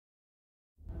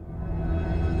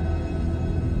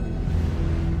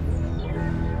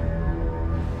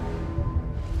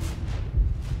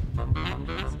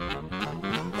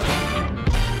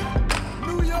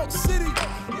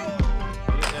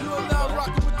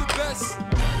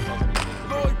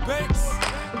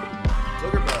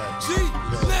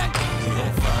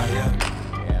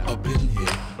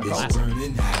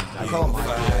I call them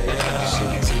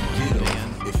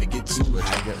if it gets too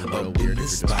hot, get real weird if you're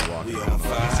just walking around.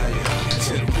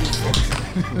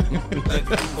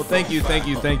 Well, thank you,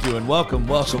 and welcome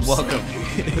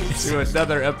to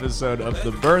another episode of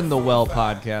the Burn the Well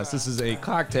podcast. This is a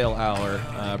cocktail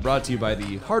hour brought to you by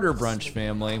the Harder Brunch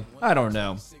family. I don't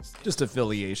know, just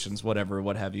affiliations, whatever,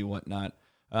 what have you, whatnot.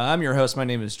 I'm your host. My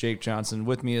name is Jake Johnson.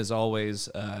 With me, as always,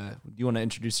 do you want to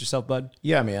introduce yourself, bud?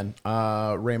 Yeah, man.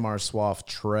 Raymar Swaff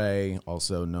Trey,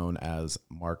 also known as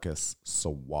Marcus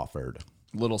Swafford.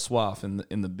 Little Swaff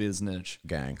in the business.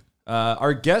 Gang.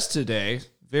 Our guest today,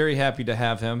 very happy to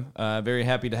have him. Very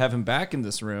happy to have him back in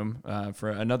this room for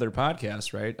another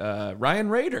podcast, right? Ryan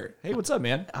Rader. Hey, what's up,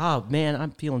 man? Oh, man,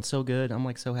 I'm feeling so good.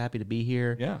 I'm, so happy to be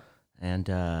here. Yeah. And,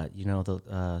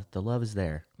 the love is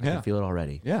there. I Yeah. can feel it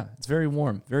already. Yeah, it's very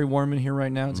warm. Very warm in here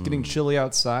right now. It's getting chilly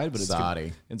outside, but I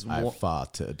it's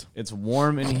farted. It's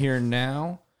warm in here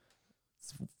now.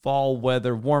 It's fall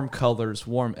weather, warm colors,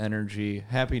 warm energy.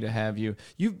 Happy to have you.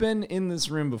 You've been in this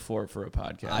room before for a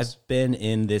podcast. I've been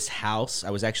in this house. I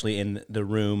was actually in the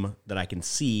room that I can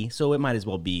see, so it might as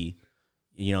well be,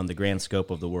 in the grand scope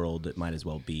of the world, it might as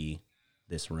well be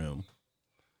this room.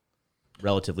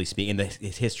 Relatively speaking, in the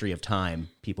history of time,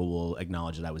 people will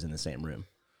acknowledge that I was in the same room.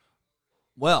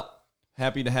 Well,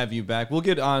 happy to have you back. We'll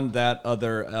get on that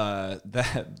other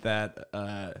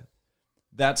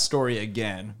that story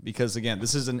again, because again,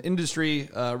 this is an industry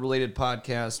related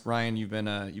podcast. Ryan, you've been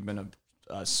a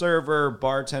server,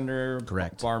 bartender,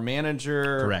 Correct, bar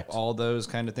manager, correct, all those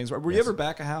kind of things. Were you ever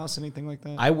back a house, anything like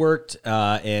that? I worked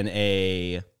in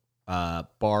a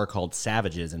bar called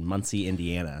Savages in Muncie,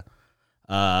 Indiana.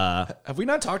 Have we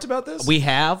not talked about this? We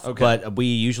have, okay. But we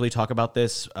usually talk about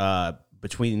this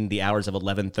between the hours of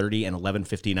 11:30 and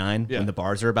 11:59 when the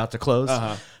bars are about to close.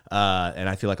 Uh-huh. And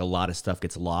I feel like a lot of stuff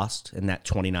gets lost in that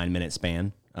 29-minute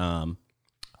span.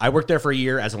 I worked there for a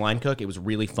year as a line cook. It was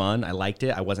really fun. I liked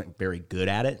it. I wasn't very good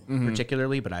at it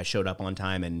particularly, but I showed up on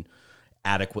time and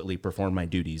adequately performed my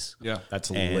duties. Yeah. That's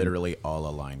literally all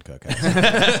a line cook has.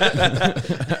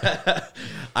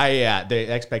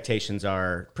 The expectations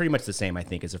are pretty much the same, I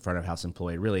think, as a front of house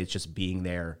employee. Really, it's just being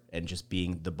there and just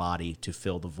being the body to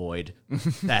fill the void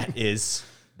that is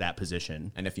that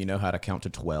position. And if you know how to count to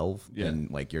 12, then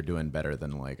you're doing better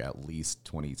than at least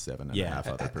 27 and a half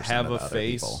other percent have of a the other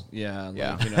face. people. Yeah.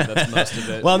 Yeah. That's most of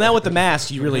it. Well, now with the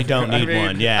mask, you really don't need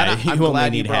one. Yeah, you only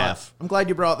need half. I'm glad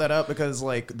you brought that up because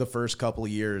the first couple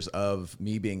of years of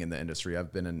me being in the industry,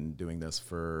 I've been doing this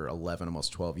for 11,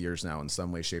 almost 12 years now in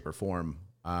some way, shape, or form.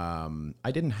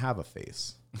 I didn't have a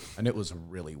face, and it was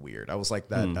really weird. I was like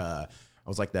that. I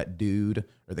was like that dude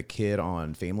or the kid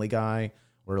on Family Guy,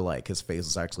 where his face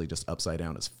is actually just upside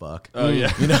down as fuck. Oh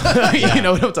yeah, you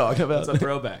know what I'm talking about. It's a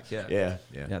throwback. Yeah.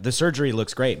 The surgery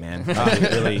looks great, man.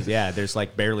 Really, there's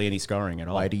barely any scarring at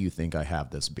all. Why do you think I have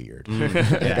this beard?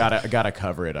 I gotta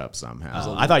cover it up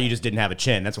somehow. I thought you just didn't have a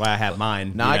chin. That's why I have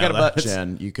mine. I got a butt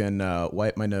chin. You can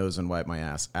wipe my nose and wipe my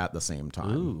ass at the same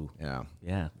time. Ooh.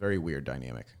 Yeah. Very weird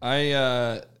dynamic.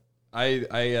 I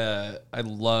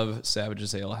love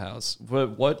Savage's Ale House.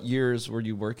 What years were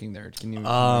you working there? Can you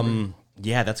remember?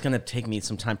 Yeah, that's going to take me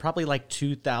some time. Probably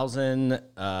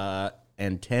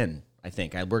 2010, I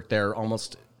think. I worked there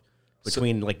almost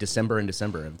between December and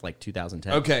December of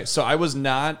 2010. Okay, so I was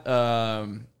not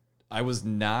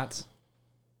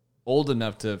old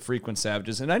enough to frequent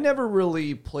Savages, and I never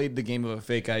really played the game of a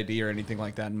fake ID or anything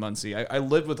like that in Muncie. I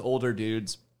lived with older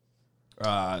dudes.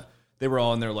 They were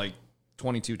all in their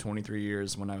 22, 23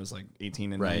 years when I was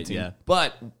 18 and 19. Yeah.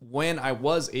 But when I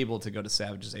was able to go to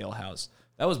Savage's Ale House,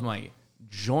 that was my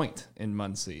joint in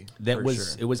Muncie.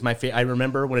 It was my favorite. I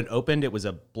remember when it opened, it was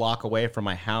a block away from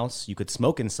my house. You could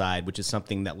smoke inside, which is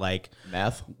something that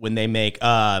meth when they make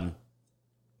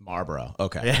Marlboro.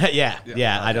 Okay. Yeah.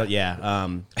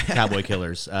 Cowboy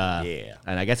killers.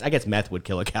 And I guess meth would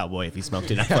kill a cowboy if he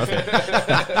smoked enough of it.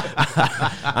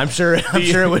 I'm sure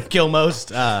it would kill most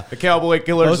the cowboy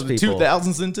killers of the people.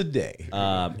 2000s and today.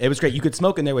 It was great. You could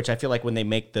smoke in there, which I feel like when they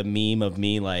make the meme of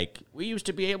me, we used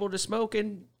to be able to smoke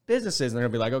in businesses, and they're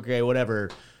gonna be like, okay, whatever,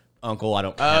 uncle. I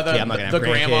don't. I'm not gonna have the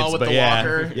grandma grandkids, with but the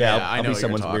walker. Yeah, I I'll know be what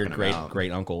someone's you're weird, talking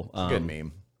great uncle. Good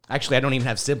meme. Actually, I don't even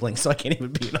have siblings, so I can't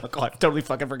even be an uncle. I totally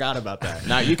fucking forgot about that.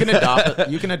 Now you can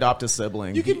adopt a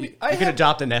sibling. You can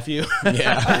adopt a nephew.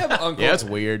 Yeah, I have uncles. Yeah, it's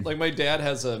weird. My dad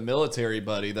has a military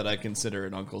buddy that I consider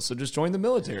an uncle, so just join the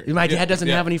military. My dad doesn't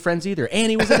have any friends either, and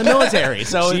he was in the military.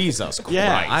 So Jesus Christ.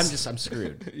 Yeah, I'm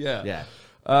screwed. Yeah.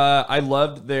 I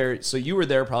loved their. So you were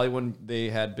there probably when they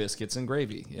had biscuits and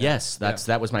gravy. Yeah. Yes,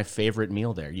 that was my favorite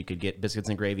meal there. You could get biscuits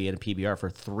and gravy at a PBR for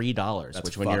 $3,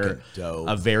 which when you're dope.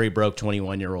 a very broke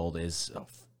 21-year-old is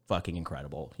fucking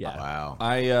incredible. Yeah. Wow.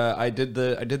 I did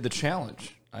the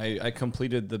challenge. I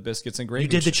completed the biscuits and gravy. You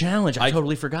did the challenge. I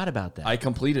totally forgot about that. I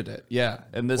completed it. Yeah,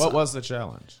 and this. What was the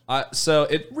challenge? So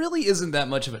it really isn't that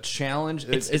much of a challenge.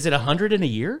 Is it 100 in a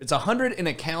year? It's 100 in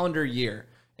a calendar year,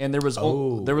 and there was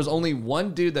only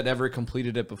one dude that ever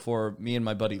completed it before me and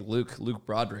my buddy Luke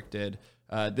Broderick did.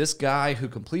 This guy who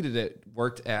completed it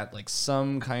worked at like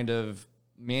some kind of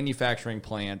manufacturing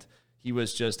plant. He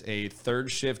was just a third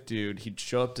shift dude. He'd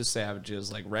show up to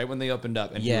Savages like right when they opened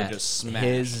up, and he would just smash.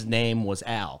 His name was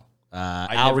Al.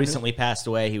 Al recently passed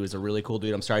away. He was a really cool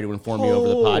dude. I'm sorry to inform you over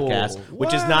the podcast,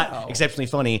 which is not exceptionally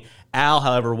funny. Al,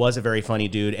 however, was a very funny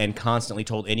dude and constantly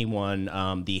told anyone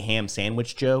the ham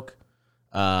sandwich joke.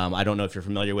 I don't know if you're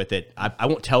familiar with it. I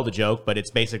won't tell the joke, but it's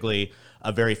basically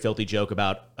a very filthy joke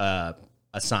about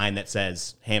a sign that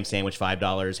says ham sandwich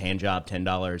 $5, hand job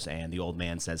 $10, and the old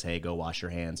man says, "Hey, go wash your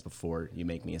hands before you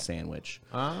make me a sandwich."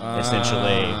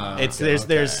 Essentially,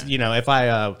 there's if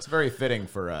I It's very fitting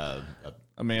for a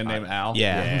man named Al.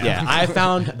 yeah. I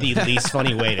found the least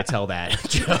funny way to tell that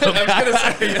joke. I was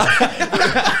gonna say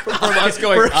from us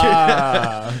going.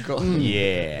 Cool.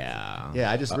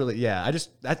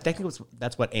 I think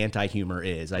that's what anti-humor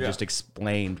is. I just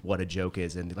explained what a joke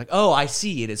is, and like, oh, I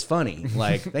see, it is funny.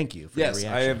 Like, thank you for the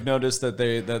reaction. I have noticed that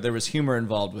there was humor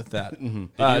involved with that. Did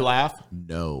you laugh?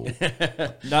 No.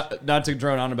 Not to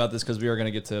drone on about this because we are going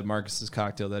to get to Marcus's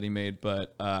cocktail that he made,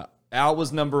 but Al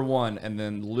was number 1, and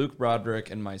then Luke Broderick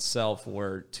and myself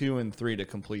were 2 and 3 to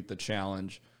complete the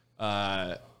challenge.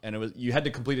 And you had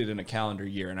to complete it in a calendar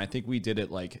year, and I think we did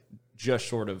it like just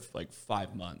short of like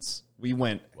 5 months. We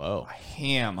went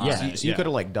ham on it. So you could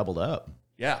have like doubled up.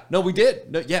 Yeah. No, we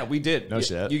did. No, we did. No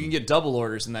shit. You can get double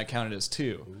orders, and that counted as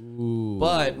 2. Ooh.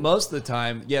 But most of the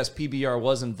time, yes, PBR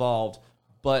was involved,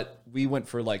 but we went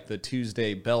for like the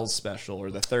Tuesday Bells special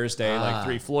or the Thursday like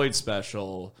 3 Floyd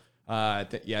special. I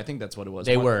think that's what it was.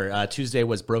 They were. Tuesday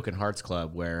was Broken Hearts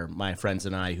Club, where my friends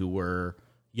and I, who were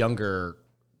younger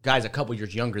guys, a couple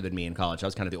years younger than me in college, I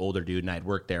was kind of the older dude, and I had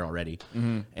worked there already.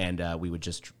 And we would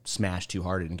just smash too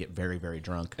hard and get very, very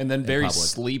drunk. And then very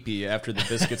sleepy after the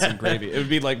biscuits and gravy. It would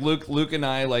be like Luke and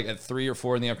I, like at 3 or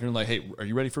 4 in the afternoon, like, "Hey, are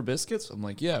you ready for biscuits?" I'm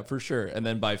like, "Yeah, for sure." And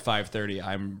then by 5:30,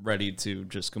 I'm ready to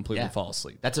just completely fall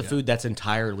asleep. That's a food that's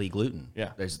entirely gluten.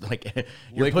 Yeah. There's like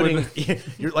you're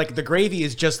like the gravy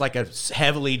is just like a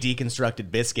heavily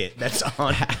deconstructed biscuit that's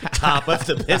on top of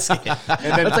the biscuit.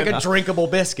 And then it's like a drinkable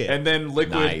biscuit. And then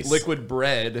liquid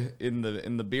bread in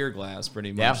the beer glass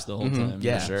pretty much the whole time.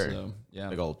 Yeah, sure. So, yeah.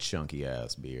 Big old chunky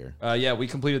ass beer. We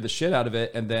completed the shit out of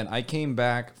it, and then I came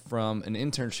back from an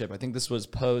internship. I think this was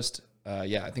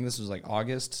I think this was like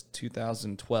August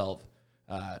 2012.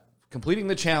 Completing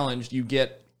the challenge, you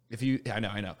get if you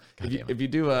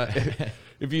do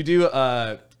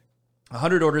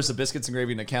 100 orders of biscuits and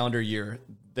gravy in a calendar year,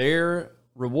 their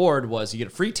reward was you get a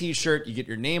free t-shirt, you get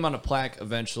your name on a plaque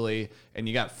eventually, and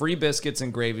you got free biscuits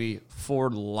and gravy for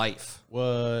life.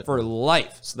 What? For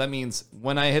life. So that means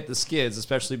when I hit the skids,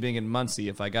 especially being in Muncie,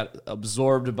 if I got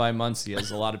absorbed by Muncie,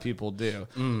 as a lot of people do,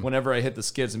 whenever I hit the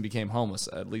skids and became homeless,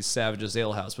 at least Savage's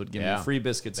Ale House would give me free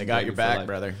biscuits and gravy. They got your back,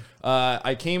 brother.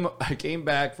 I came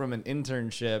back from an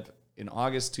internship in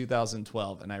August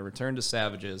 2012, and I returned to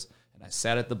Savage's. I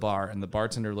sat at the bar, and the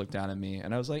bartender looked down at me,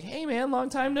 and I was like, "Hey, man, long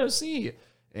time no see."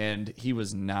 And he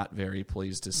was not very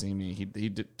pleased to see me. He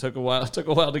took a while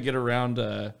to get around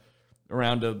the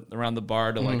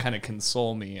bar to like kind of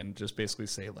console me and just basically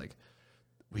say like,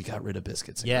 "We got rid of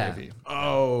biscuits and gravy."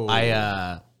 Oh,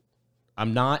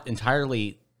 I'm not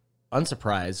entirely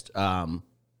unsurprised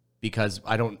because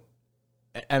I don't.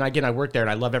 And again, I work there, and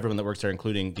I love everyone that works there,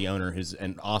 including the owner, who's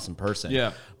an awesome person.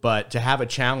 Yeah. But to have a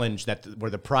challenge where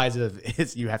the prize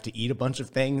is you have to eat a bunch of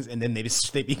things, and then they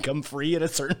become free at a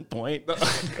certain point.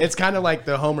 It's kind of like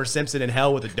the Homer Simpson in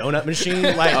hell with a donut machine.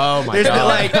 Like, oh my god,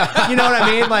 like, you know what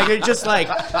I mean? Like,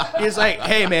 it's like,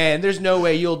 hey man, there's no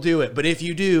way you'll do it, but if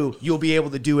you do, you'll be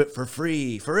able to do it for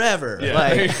free forever. Yeah.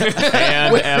 Like,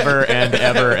 and ever and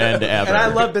ever and ever. And I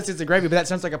love biscuits and gravy, but that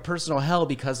sounds like a personal hell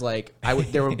because like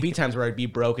there would be times where I'd be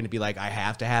broke and to be like, I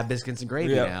have to have biscuits and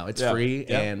gravy now. It's free,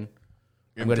 and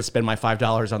I'm going to spend my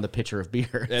 $5 on the pitcher of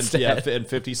beer. And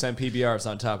 50-cent PBRs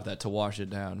on top of that to wash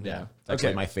it down. Yeah. That's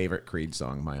like my favorite Creed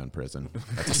song, "My Own Prison."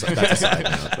 That's a side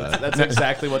note. But that's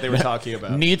exactly what they were talking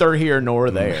about. Neither here nor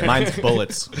there. Mine's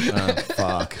Bullets.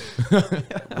 Fuck.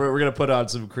 We're going to put on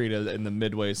some Creed in the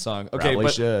midway song. Okay,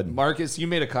 Probably should. Marcus, you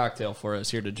made a cocktail for us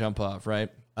here to jump off,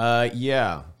 right?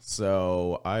 Yeah.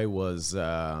 So I was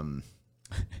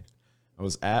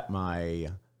at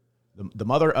the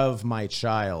mother of my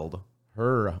child,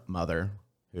 her mother,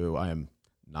 who I am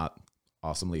not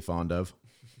awesomely fond of.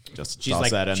 Just She's toss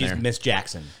like that in she's there. Miss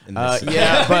Jackson. In this.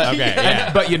 Yeah, but Okay,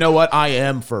 yeah. but you know what? I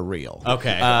am for real.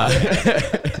 Okay.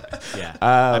 Yeah.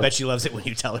 I bet she loves it when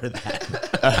you tell her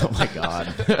that. Oh my god.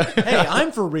 Hey,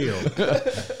 I'm for real.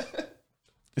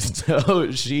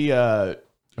 So she, her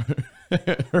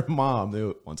mom,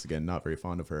 who once again not very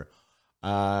fond of her,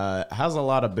 has a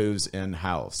lot of booze in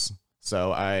house.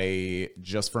 So I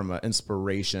just from an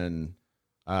inspiration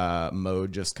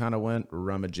mode just kind of went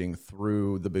rummaging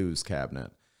through the booze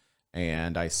cabinet,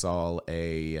 and I saw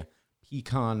a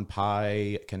pecan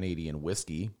pie Canadian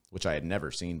whiskey, which I had never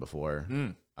seen before.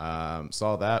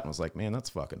 Saw that and was like, man, that's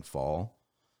fucking fall.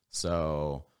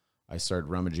 So I started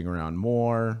rummaging around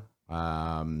more.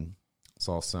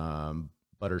 Saw some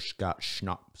butterscotch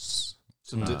schnapps.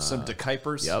 Some De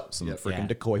Kuipers. Yep, some freaking Yeah.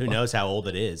 De Kuiper. Who knows how old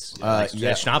it is?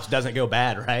 yeah. Schnapps doesn't go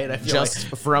bad, right? I feel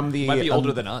Just from the Might be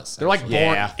older than us. they're like born.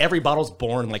 Yeah. Every bottle's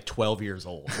born like 12 years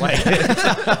old. Like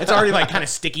it's already like kind of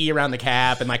sticky around the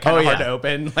cap and like kind of hard to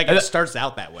open. Like it starts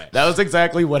out that way. That was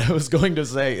exactly what I was going to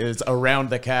say. Is around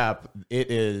the cap, it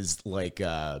is like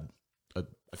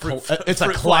it's a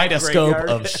fruit fly kaleidoscope graveyard.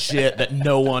 of shit that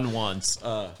no one wants.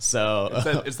 So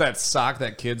It's that sock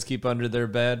that kids keep under their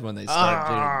bed when they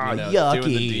start doing the yucky.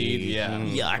 deed. Yeah,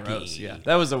 Yucky. Gross. Yeah,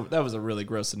 that was a really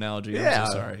gross analogy. I'm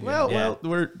so sorry. Well, Yeah.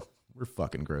 we're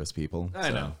fucking gross people. I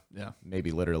so know. Yeah.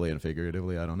 maybe literally and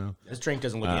figuratively. I don't know. This drink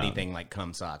doesn't look anything like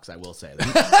cum socks. I will say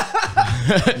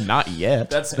that. Not yet.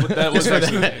 That was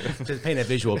actually. Just paint a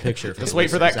visual picture. Just wait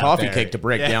for that coffee cake to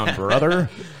break down, brother.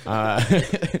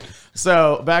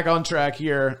 So back on track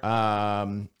here.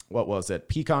 What was it?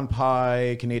 Pecan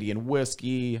pie, Canadian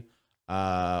whiskey,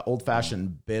 old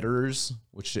fashioned bitters,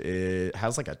 which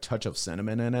has like a touch of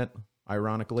cinnamon in it.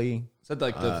 Ironically, Is that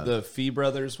like the Fee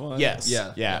Brothers one? yes,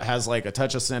 Yeah. It has like a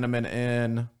touch of cinnamon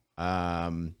in.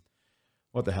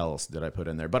 What the hell else did I put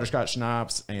in there? Butterscotch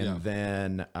schnapps, and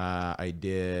then I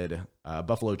did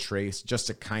Buffalo Trace just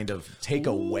to kind of take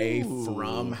away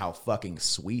from how fucking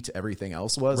sweet everything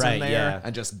else was in Right, there, yeah.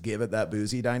 and just give it that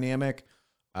boozy dynamic.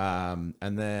 And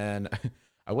then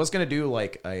I was gonna do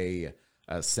like a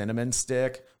cinnamon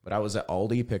stick, but I was at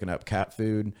Aldi picking up cat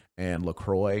food and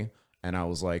LaCroix. And I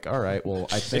was like, all right, well,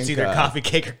 I think It's either coffee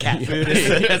cake or cat food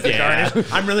as the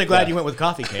garnish. I'm really glad you went with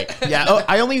coffee cake. Yeah,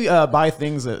 I only buy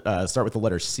things that start with the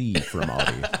letter C from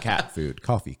Aldi. Cat food,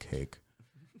 coffee cake,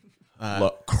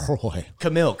 LaCroix.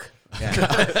 Camilk.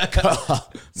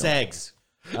 Segs.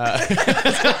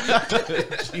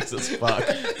 Jesus fuck.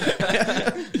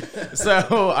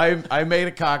 So I made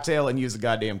a cocktail and used a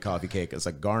goddamn coffee cake as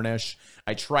a garnish.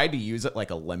 I tried to use it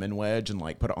like a lemon wedge and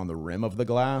like put it on the rim of the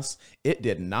glass. It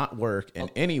did not work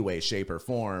in any way, shape, or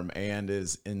form, and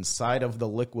is inside of the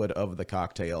liquid of the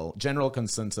cocktail. General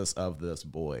consensus of this,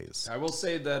 boys. I will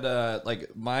say that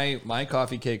like my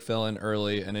coffee cake fell in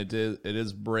early and it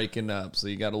is breaking up, so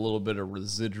you got a little bit of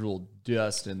residual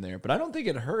dust in there, but I don't think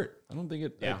it hurt. I don't think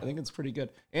it. Yeah. I think it's pretty good.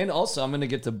 And also, I'm gonna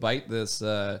get to bite this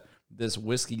this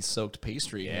whiskey soaked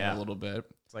pastry in a little bit.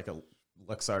 It's like a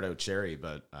Luxardo cherry,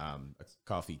 but a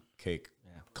coffee cake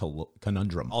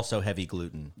conundrum. Also heavy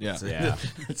gluten. Yeah.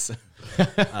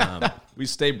 Yeah, We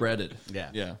stay breaded.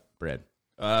 Yeah. bread.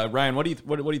 Ryan, what do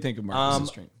you think of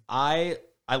Marcus's drink? I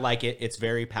like it. It's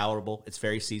very palatable. It's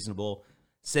very seasonable.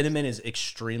 Cinnamon is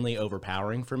extremely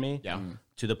overpowering for me. Yeah.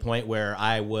 To the point where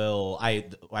I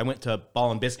went to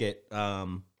Ball and Biscuit a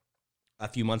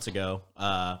few months ago.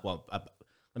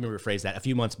 Let me rephrase that. A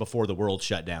few months before the world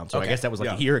shut down. So I guess that was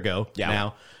like a year ago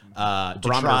now. To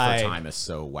Barometer try, for time is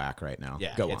so whack right now.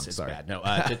 yeah, Go on. it's Sorry. bad. No,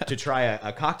 to try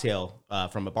a cocktail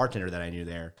from a bartender that I knew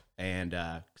there, and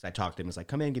because I talked to him, he was like,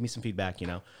 "Come in, give me some feedback." You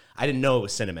know, I didn't know it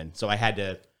was cinnamon, so I had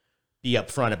to be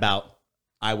upfront about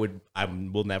I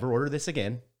will never order this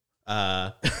again.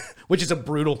 Which is a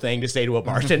brutal thing to say to a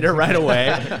bartender right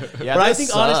away. But I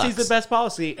think honesty is the best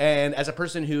policy. And as a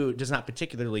person who does not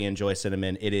particularly enjoy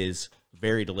cinnamon, it is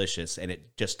very delicious. And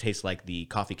it just tastes like the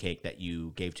coffee cake that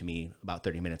you gave to me about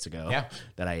 30 minutes ago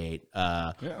that I ate.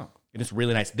 And it's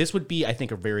really nice. This would be, I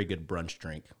think, a very good brunch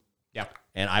drink. Yeah.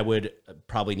 And I would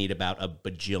probably need about a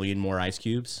bajillion more ice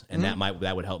cubes. And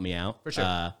that would help me out. For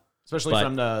sure. Especially but-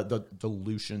 from the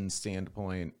dilution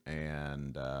standpoint,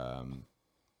 and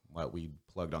what we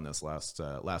plugged on this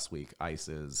last week. Ice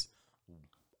is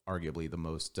arguably the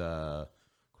most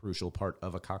crucial part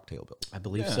of a cocktail build. I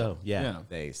believe so. Yeah.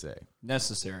 They say.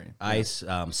 Necessary. Ice,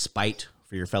 spite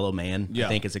for your fellow man, Yeah. I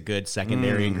think is a good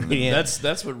secondary ingredient.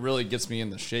 That's what really gets me in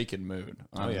the shaking mood.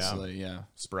 Honestly, yeah.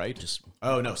 Sprite.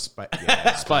 No, Sprite.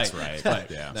 Yeah, Spite. that's right.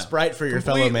 Spite. Yeah. Sprite for your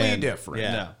fellow Completely man. different.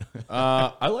 Yeah.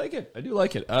 I like it. I do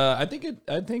like it. I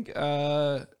think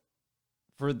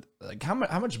for like how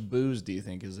much booze do you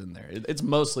think is in there? It's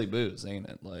mostly booze, ain't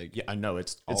it? Like Yeah, I know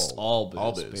it's all booze.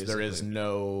 All booze. There is basically.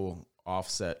 no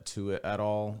offset to it at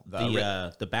all.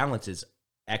 The balance is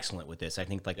excellent with this. I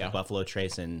think like the Buffalo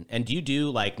Trace and do you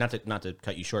do like not to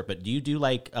cut you short, but do you do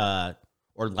like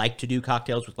or like to do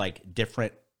cocktails with like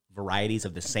different varieties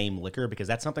of the same liquor? Because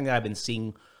that's something that I've been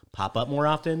seeing pop up more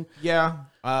often. Yeah,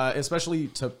 especially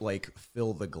to like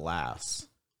fill the glass,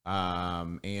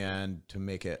 and to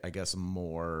make it, I guess,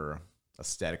 more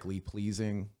aesthetically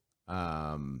pleasing.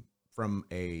 And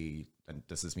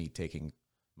this is me taking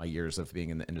my years of being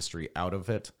in the industry out of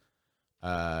it.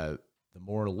 The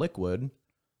more liquid,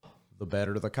 the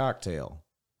better the cocktail.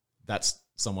 That's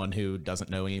someone who doesn't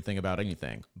know anything about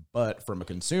anything. But from a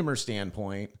consumer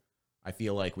standpoint, I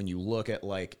feel like when you look at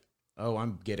like, oh,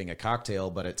 I'm getting a cocktail,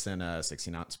 but it's in a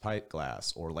 16-ounce pint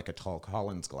glass or like a tall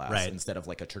Collins glass Right. instead of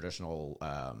like a traditional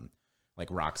like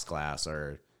rocks glass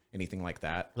or anything like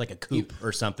that. Like a coupe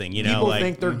or something, you know? People Like,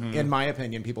 think they're, in my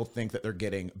opinion, people think that they're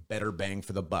getting better bang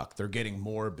for the buck. They're getting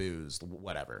more booze,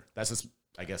 whatever. That's just,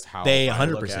 I guess, how they I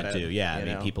look at 100% it, do. Yeah. I you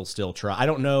mean, know? people still try. I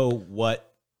don't know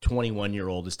what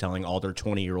 21-year-old is telling all their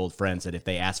 20-year-old friends that if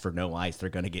they ask for no ice, they're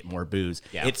going to get more booze.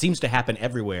 Yeah. It seems to happen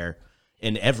everywhere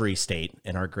in every state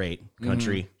in our great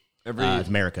country.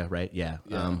 America, right? Yeah.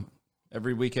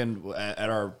 Every weekend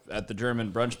at the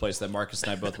German brunch place that Marcus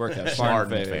and I both work at,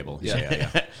 Schmardenfable.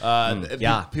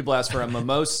 Yeah. People ask for a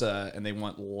mimosa and they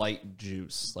want light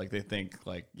juice. Like they think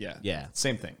like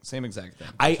same thing, same exact thing.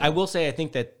 I will say I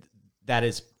think that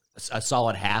is a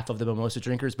solid half of the mimosa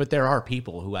drinkers, but there are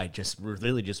people who I just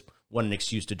really just want an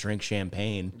excuse to drink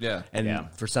champagne. Yeah.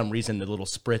 And for some reason, the little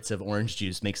spritz of orange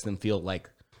juice makes them feel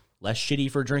like less shitty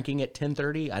for drinking at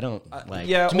 10:30. I don't like.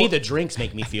 To me, the drinks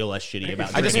make me feel less shitty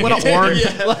about. I just drinking want an orange.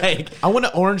 like I want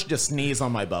an orange to sneeze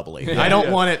on my bubbly. I don't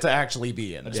want it to actually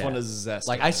be in. I just want to zest.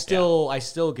 Like I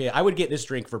would get this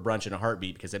drink for brunch in a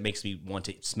heartbeat because it makes me want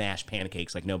to smash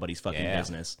pancakes like nobody's fucking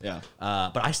business. Yeah.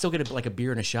 But I still get like a beer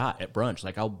and a shot at brunch.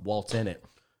 Like I'll waltz in at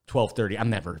 12:30.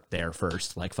 I'm never there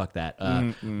first. Like fuck that.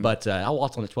 But I'll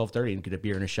waltz on at 12:30 and get a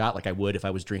beer and a shot like I would if I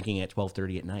was drinking at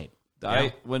 12:30 at night.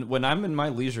 When I'm in my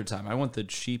leisure time, I want the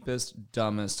cheapest,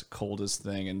 dumbest, coldest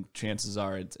thing, and chances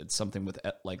are it's something with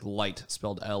like light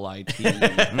spelled L-I-T at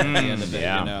the end of it.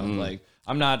 You know,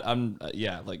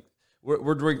 like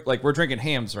we're drinking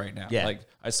hams right now. Yeah. Like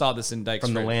I saw this in Dyke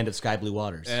From the Street, land of sky blue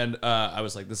waters. and I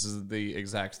was like, this is the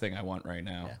exact thing I want right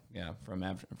now. Yeah,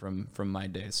 from my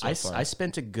days so far. I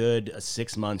spent a good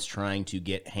 6 months trying to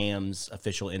get Ham's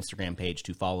official Instagram page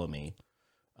to follow me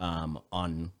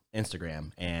on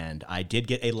Instagram, and I did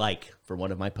get a like for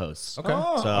one of my posts. Okay.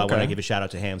 So I want to give a shout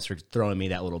out to Hams for throwing me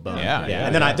that little bone.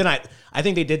 And then I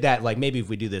think they did that. Like maybe if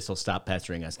we do this, they'll stop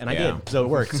pestering us, and I did. So it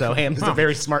worked. So Hams is a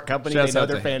very smart company. Shouts they know out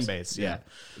their to fan Hams. base. Yeah.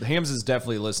 The Hams is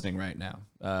definitely listening right now.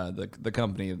 The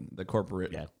company, the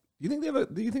corporate. Yeah. Do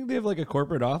you think they have like a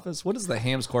corporate office? What is the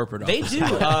Hams corporate They office?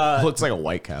 do. Looks like a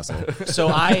White Castle. So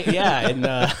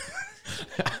and.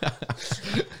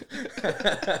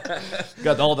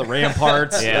 Got all the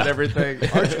ramparts and everything.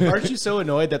 Aren't you so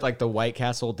annoyed that like the White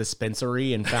Castle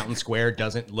dispensary in Fountain Square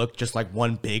doesn't look just like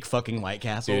one big fucking White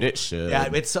Castle? Dude, it should. Yeah,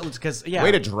 it's so because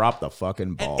Way to drop the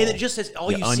fucking ball. and it just says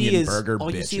all You you see onion is burger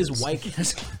White bitches.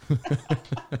 Castle.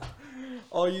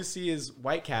 All you see is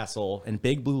White Castle and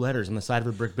big blue letters on the side of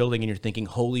a brick building, and you're thinking,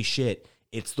 "Holy shit!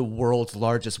 It's the world's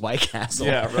largest White Castle."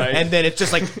 Yeah, right. And then it's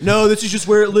just like, no, this is just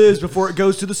where it lives before it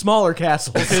goes to the smaller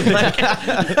castles.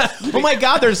 Oh my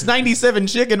God, there's 97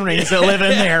 chicken rings that live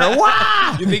in there.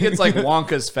 Wow. You think it's like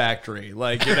Wonka's factory?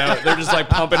 Like, you know, they're just like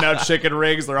pumping out chicken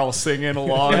rings. They're all singing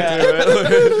along to it.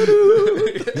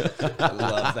 I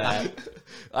love that.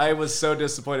 I was so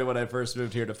disappointed when I first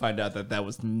moved here to find out that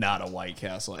was not a White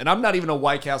Castle. And I'm not even a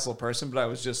White Castle person, but I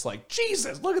was just like,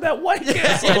 Jesus, look at that White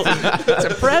Castle. It's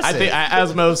impressive. I think,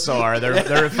 as most are,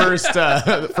 their first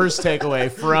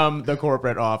takeaway from the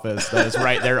corporate office that is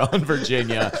right there on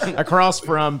Virginia, across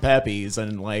from Pepe's,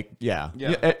 and like,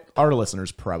 our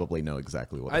listeners probably know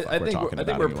exactly what the fuck we're talking about. I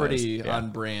think we're anyways. pretty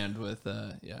on brand with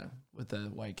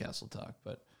the White Castle talk,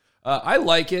 but I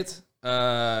like it.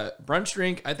 Brunch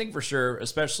drink, I think for sure,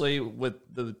 especially with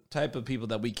the type of people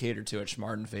that we cater to at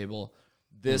Schmardenfable,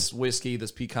 this whiskey,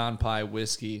 this pecan pie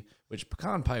whiskey, which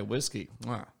pecan pie whiskey,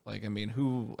 like, I mean,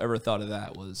 who ever thought of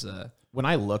that was, When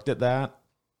I looked at that,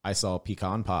 I saw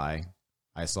pecan pie,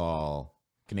 I saw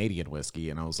Canadian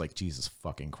whiskey, and I was like, Jesus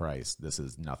fucking Christ, this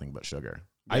is nothing but sugar.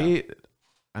 I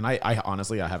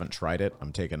honestly, I haven't tried it.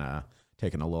 I'm taking a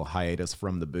little hiatus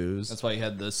from the booze. that's why you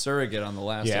had the surrogate on the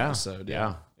last episode.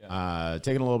 Yeah.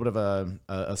 Taking a little bit of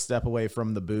a step away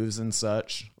from the booze and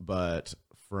such, but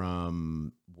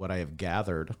from what I have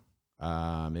gathered,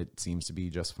 It seems to be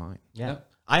just fine. Yeah. Yep.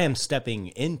 I am stepping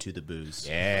into the booze.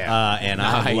 Yeah. And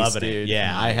I'm Nice, loving dude. it.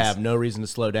 Yeah, I Nice. have no reason to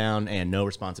slow down and no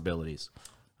responsibilities.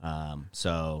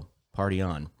 So party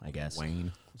on, I guess.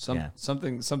 Wayne.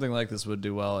 Something like this would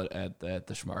do well at the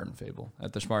Schmartenfable.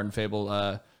 At the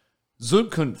Schmartenfable,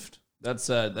 Zukunft.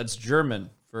 That's German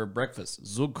for breakfast.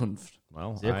 Zukunft.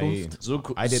 Well,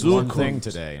 Zukunft. I did Zukunft. one thing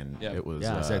today, and Yeah. it was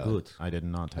Yeah, sehr gut. I did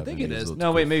not have I think any it is. Zukunft.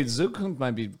 No, wait, maybe Zukunft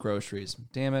might be groceries.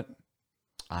 Damn it.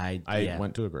 I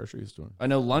went to a grocery store. I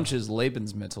know lunch is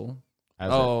Lebensmittel.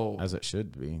 As it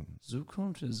should be.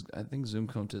 Zukunft is, I think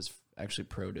Zukunft is actually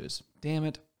produce. Damn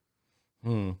it.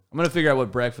 Hmm. I'm going to figure out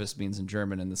what breakfast means in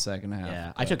German in the second half.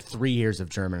 Yeah, I took 3 years of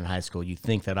German in high school. You'd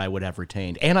think that I would have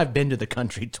retained. And I've been to the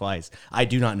country twice. I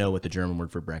do not know what the German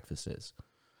word for breakfast is.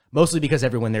 Mostly because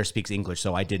everyone there speaks English,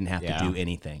 so I didn't have to do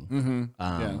anything.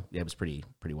 Mm-hmm. It was pretty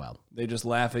wild. They just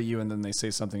laugh at you and then they say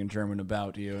something in German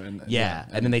about you. And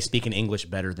And then they speak in English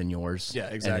better than yours. Yeah,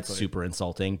 And exactly. it's super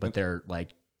insulting, but they're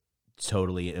like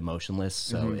totally emotionless,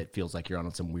 so it feels like you're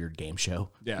on some weird game show.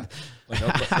 Yeah.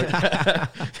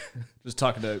 Just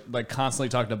constantly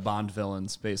talking to Bond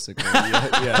villains, basically.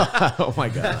 Yeah. Oh my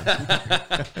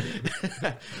god.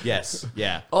 Yes,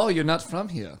 yeah. Oh, you're not from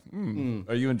here.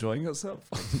 Are you enjoying yourself?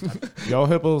 Your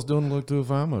hippos don't look too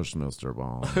famous, Mr.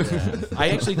 Bond. I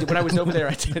actually, when I was over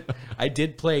there, I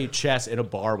did play chess in a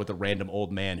bar with a random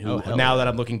old man who, hell now that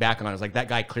I'm looking back on it, I was like, that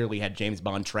guy clearly had James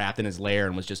Bond trapped in his lair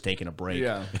and was just taking a break.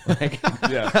 Yeah.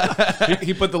 Yeah.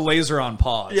 He put the laser on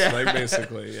pause. Yeah. Like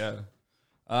basically, yeah.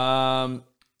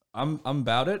 I'm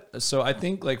about it. So I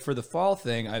think like for the fall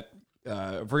thing,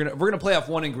 we're gonna play off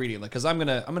one ingredient, like because I'm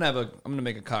gonna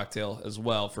make a cocktail as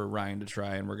well for Ryan to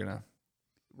try, and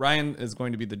Ryan is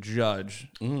going to be the judge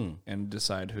and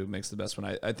decide who makes the best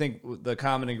one. I think the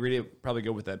common ingredient probably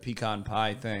go with that pecan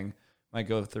pie thing. Might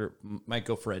go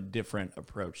for a different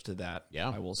approach to that. Yeah.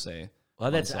 I will say.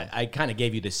 Well, I kind of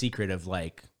gave you the secret of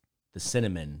like the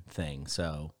cinnamon thing,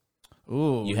 so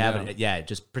Ooh, you haven't. Yeah,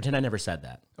 just pretend I never said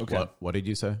that. Okay. What did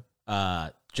you say?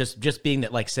 Just being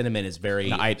that like cinnamon is very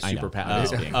super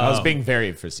powerful. I was being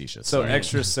very facetious. So Sorry.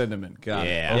 extra cinnamon. Got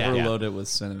Yeah. it. Overload it with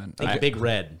cinnamon. Think big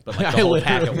red, but like the whole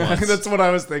pack at once. That's what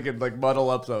I was thinking. Like muddle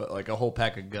up like a whole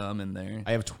pack of gum in there.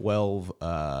 I have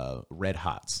 12 Red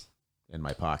Hots in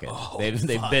my pocket.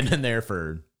 They've been in there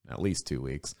for at least 2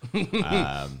 weeks.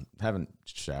 Haven't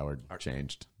showered,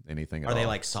 changed anything. Are they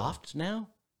like soft now?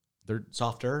 They're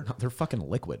softer. They're fucking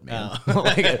liquid, man.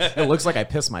 Like, it looks like I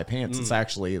pissed my pants. It's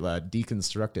actually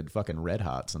deconstructed fucking Red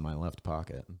Hots in my left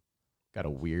pocket. Got a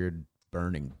weird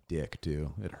burning dick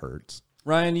too. It hurts.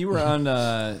 Ryan, you were on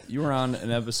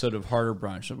an episode of Harder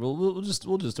Brunch. We'll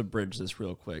just abridge this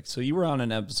real quick. So you were on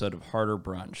an episode of Harder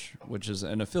Brunch, which is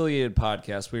an affiliated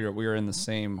podcast. We are in the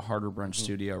same Harder Brunch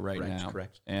studio right now.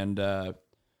 Correct. And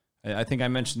I think I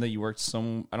mentioned that you worked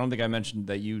I don't think I mentioned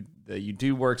that you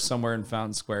do work somewhere in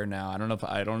Fountain Square now. I don't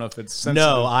know if it's sensitive.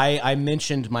 No, I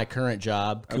mentioned my current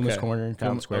job, Kuma's Okay. Corner in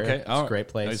Fountain Square. Okay. It's a great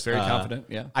place. He's very confident.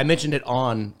 Yeah. I mentioned it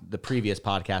on the previous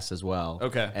podcast as well.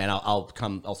 Okay. And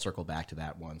I'll circle back to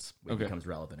that once it Okay. becomes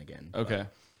relevant again. Okay.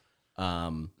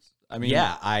 I mean,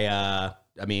 yeah, I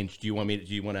mean, do you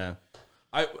want to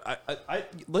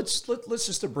let's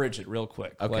just abridge it real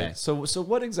quick. Okay. Like, so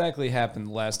what exactly happened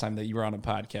the last time that you were on a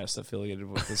podcast affiliated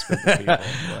with this group of people?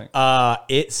 Like,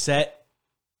 it set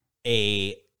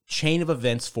a chain of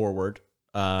events forward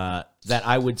that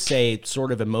I would say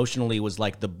sort of emotionally was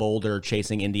like the boulder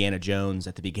chasing Indiana Jones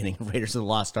at the beginning of Raiders of the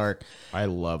Lost Ark. I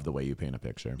love the way you paint a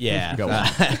picture. Yeah. Go on.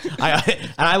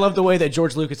 I love the way that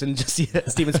George Lucas and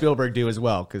Steven Spielberg do as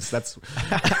well, because that's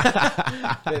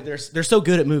they're so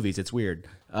good at movies. It's weird.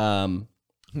 Sorry,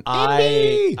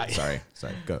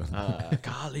 go.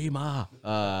 Kalima.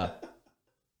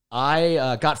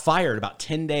 I got fired about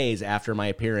 10 days after my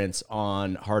appearance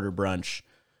on Harder Brunch.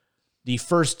 The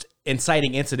first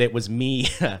inciting incident was me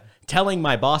telling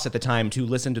my boss at the time to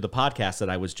listen to the podcast that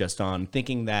I was just on,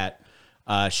 thinking that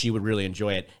she would really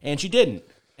enjoy it. And she didn't.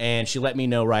 And she let me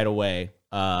know right away.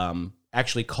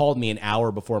 Actually called me an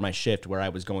hour before my shift where I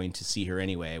was going to see her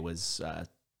anyway. Was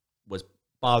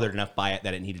bothered enough by it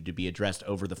that it needed to be addressed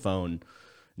over the phone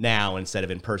now instead of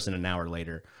in person an hour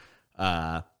later.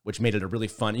 Which made it a really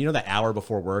fun, that hour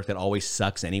before work that always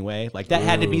sucks anyway. Like that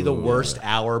had to be the worst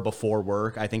hour before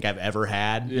work I think I've ever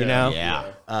had,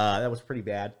 Yeah. That was pretty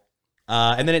bad.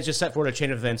 And then it just set forward a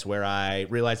chain of events where I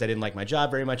realized I didn't like my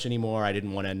job very much anymore. I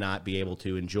didn't want to not be able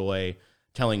to enjoy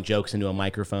telling jokes into a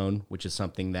microphone, which is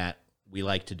something that we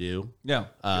like to do. Yeah.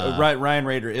 Ryan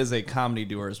Rader is a comedy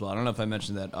doer as well. I don't know if I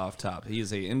mentioned that off top. He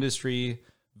is a industry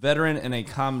veteran and a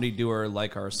comedy doer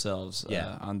like ourselves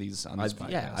on these podcasts.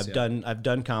 Yeah, I've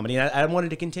done comedy, and I wanted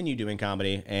to continue doing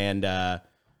comedy, and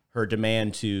her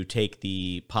demand to take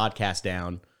the podcast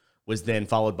down was then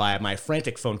followed by my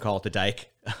frantic phone call to Dyke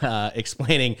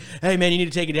explaining, hey, man, you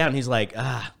need to take it down. And he's like,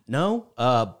 no,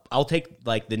 I'll take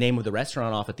like the name of the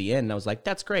restaurant off at the end. And I was like,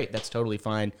 that's great. That's totally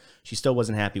fine. She still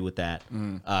wasn't happy with that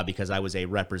because I was a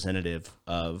representative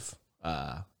of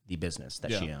the business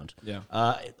that she owned. Yeah.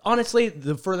 Honestly,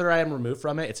 the further I am removed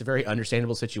from it, it's a very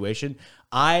understandable situation.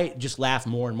 I just laugh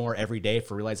more and more every day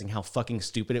for realizing how fucking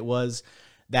stupid it was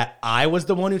that I was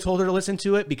the one who told her to listen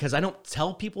to it, because I don't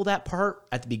tell people that part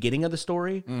at the beginning of the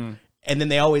story. And then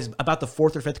they always, about the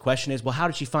fourth or fifth question is, well, how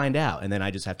did she find out? And then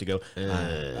I just have to go,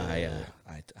 I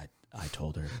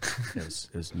told her. It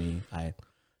was me. I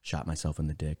shot myself in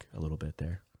the dick a little bit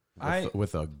there.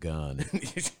 With a gun.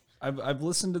 I've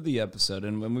listened to the episode,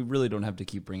 and we really don't have to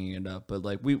keep bringing it up, but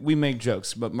like we make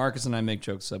jokes, but Marcus and I make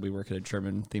jokes that we work at a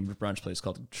German-themed brunch place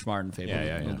called Schmartenfable.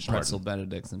 Yeah. Pretzel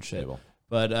Benedicts and shit.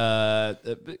 But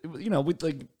we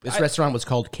like this restaurant was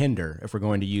called Kinder. If we're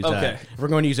going to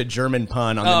use a German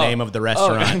pun on the name of the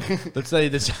restaurant, let's say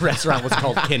this restaurant was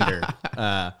called Kinder.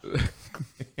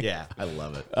 Yeah, I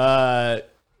love it.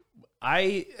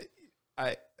 I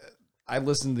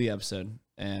listened to the episode,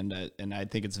 and I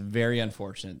think it's very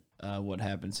unfortunate what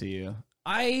happened to you.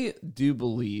 I do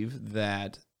believe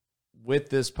that with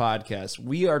this podcast,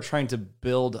 we are trying to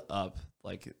build up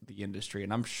like the industry,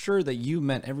 and I'm sure that you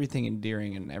meant everything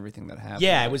endearing and everything that happened.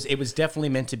 Yeah, it was definitely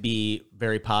meant to be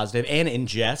very positive and in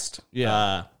jest.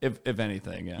 Yeah, if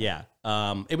anything, yeah.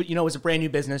 It was a brand new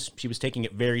business. She was taking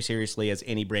it very seriously, as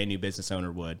any brand new business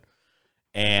owner would.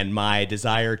 And my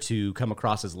desire to come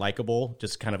across as likable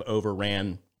just kind of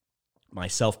overran my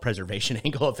self-preservation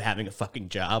angle of having a fucking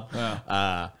job,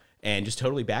 and just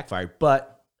totally backfired.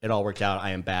 But it all worked out.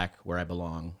 I am back where I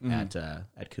belong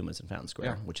at Kuma's in Fountain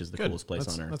Square, which is the coolest place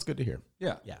on earth. That's good to hear.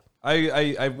 Yeah.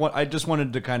 I just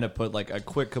wanted to kind of put like a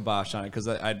quick kibosh on it, because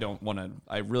I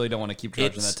really don't want to keep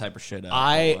charging that type of shit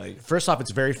up. First off, it's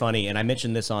very funny, and I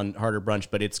mentioned this on Harder Brunch,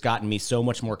 but it's gotten me so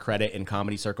much more credit in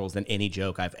comedy circles than any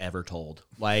joke I've ever told.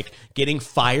 Like, getting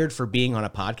fired for being on a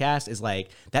podcast is like,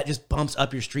 that just bumps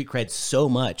up your street cred so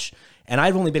much. And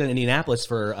I've only been in Indianapolis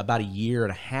for about a year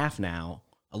and a half now.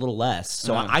 A little less.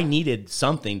 So I needed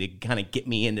something to kind of get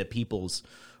me into people's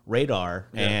radar.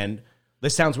 Yeah. And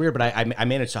this sounds weird, but I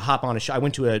managed to hop on a show. I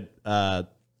went to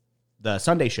the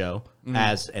Sunday show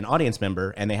as an audience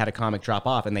member, and they had a comic drop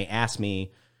off, and they asked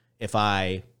me if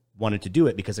I wanted to do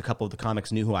it because a couple of the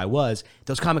comics knew who I was.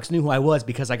 Those comics knew who I was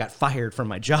because I got fired from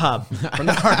my job from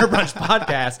the Harder Brunch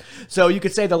podcast. So you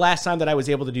could say the last time that I was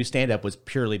able to do stand-up was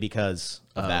purely because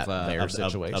of that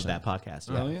situation of that podcast.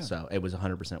 Yeah. Oh, yeah. So it was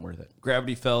 100% worth it.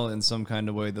 Gravity fell in some kind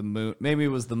of way. The moon, maybe it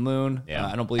was the moon. Yeah.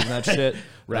 I don't believe in that shit.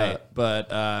 Right.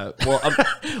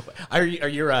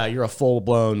 You're a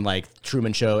full-blown like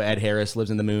Truman Show, Ed Harris lives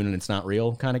in the moon and it's not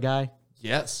real kind of guy?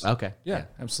 Yes. Okay. Yeah,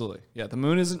 absolutely. Yeah, the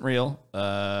moon isn't real.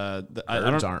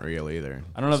 Birds aren't real either.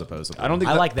 I don't know. Supposedly. I don't think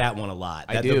I like that one a lot.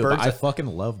 I do. I fucking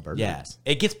love birds. Yeah,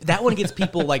 that one gets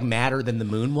people like madder than the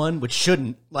moon one, which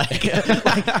shouldn't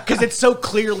because it's so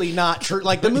clearly not true.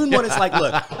 Like the moon one is like,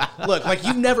 look, like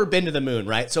you've never been to the moon,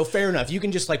 right? So fair enough. You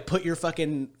can just like put your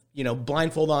fucking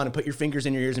blindfold on and put your fingers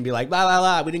in your ears and be like, la la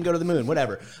la, we didn't go to the moon,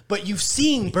 whatever. But you've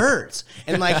seen birds,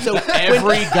 and like so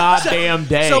every goddamn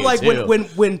day. So like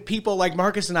when people like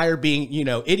Marcus and I are being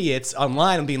idiots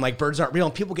online and being like birds aren't real,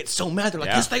 and people get so mad, they're like,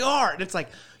 yes they are, and it's like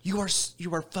you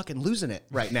are fucking losing it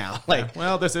right now. Like,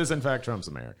 well, this is in fact Trump's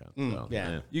America. So,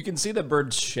 yeah, you can see that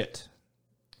birds shit.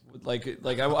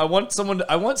 I want someone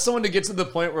to get to the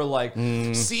point where like,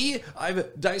 see,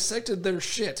 I've dissected their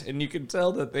shit, and you can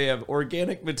tell that they have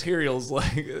organic materials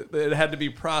like that had to be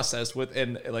processed with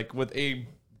a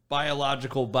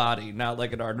biological body, not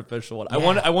like an artificial one.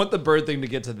 Yeah. I want the bird thing to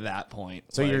get to that point.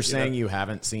 So you're saying you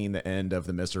haven't seen the end of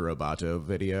the Mr. Roboto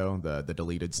video, the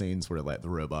deleted scenes where the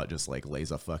robot just like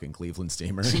lays a fucking Cleveland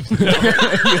steamer? You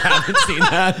haven't seen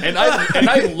that? And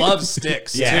I love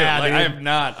sticks too. Yeah, like, I have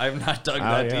not dug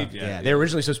that deep yet. Yeah, they were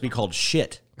originally supposed to be called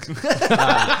shit.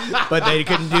 But they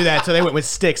couldn't do that, so they went with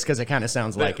sticks because it kind of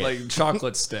sounds like it. Like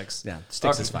chocolate sticks. Yeah,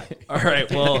 sticks is fine. All right,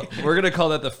 well, we're going to call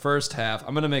that the first half.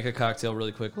 I'm going to make a cocktail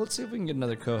really quick. Let's see if we can get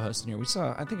another co-host in here.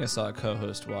 I think I saw a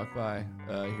co-host walk by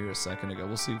here a second ago.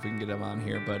 We'll see if we can get him on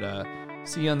here. But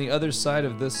see, on the other side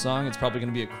of this song, it's probably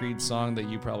going to be a Creed song that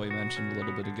you probably mentioned a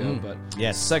little bit ago. But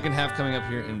yes, second half coming up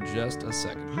here in just a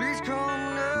second. Please come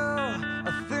now.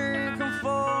 I think I'm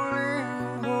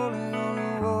falling, holding on to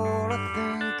what I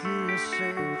think is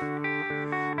safe.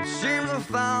 It seems I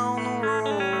found the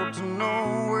road to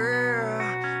nowhere,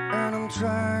 and I'm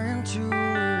trying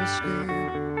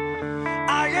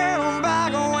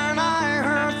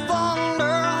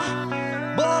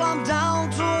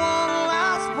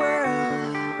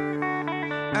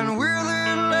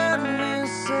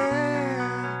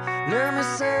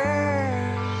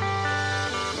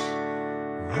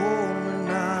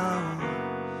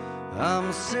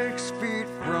I'm 6 feet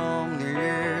from the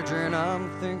edge and I'm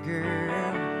thinking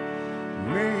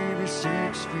maybe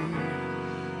 6 feet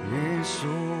ain't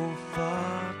so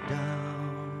far down.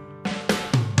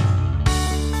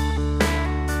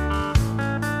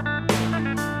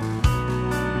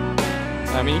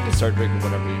 I mean, you can start drinking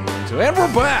whatever you want to. And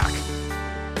we're back!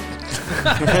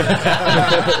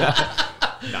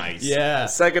 Nice. Yeah.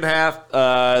 Second half,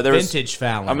 there was... Vintage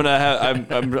Fallon. I'm gonna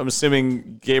have. I'm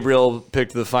assuming Gabriel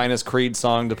picked the finest Creed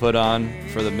song to put on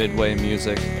for the midway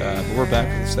music. But we're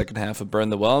back for the second half of Burn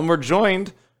the Well, and we're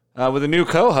joined with a new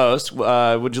co-host.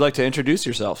 Would you like to introduce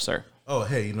yourself, sir? Oh,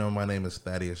 hey, my name is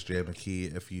Thaddeus J.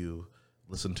 McKee. If you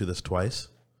listen to this twice,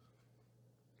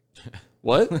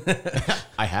 What?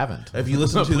 I haven't. if you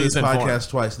listen to this Please inform. podcast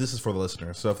twice, this is for the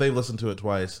listeners. So if they've listened to it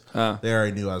twice, they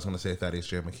already knew I was going to say Thaddeus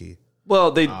J. McKee.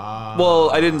 Well, they. Well,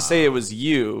 I didn't say it was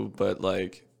you, but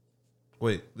like,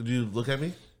 Wait, did you look at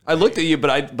me? I looked at you,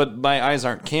 but my eyes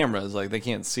aren't cameras. Like, they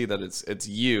can't see that it's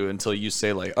you until you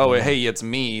say like, oh, hey, it's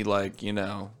me. Like, It's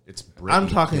I'm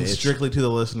Britney, talking bitch. strictly to the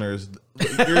listeners.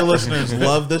 Your listeners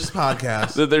love this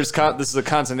podcast. There's this is a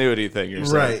continuity thing. You're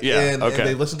saying, Right. Yeah. And Okay.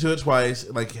 they listened to it twice.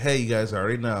 Like, hey, you guys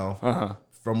already know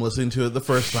from listening to it the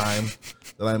first time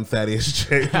that I'm Thaddeus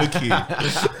J. McKee.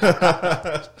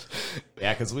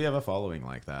 Yeah, because we have a following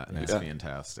like that, and it's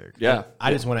fantastic. yeah.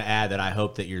 I just want to add that I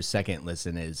hope that your second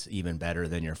listen is even better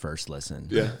than your first listen.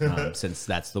 Yeah. Since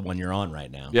that's the one you're on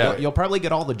right now. Yeah. You'll probably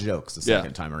get all the jokes the Yeah.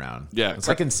 second time around. Yeah. It's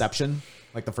like Inception.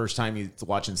 Like the first time you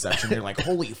watch Inception, you're like,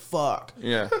 holy fuck.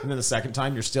 Yeah. And then the second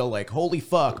time, you're still like, holy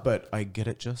fuck, but I get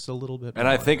it just a little bit And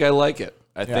more. I think I like it.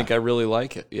 I think I really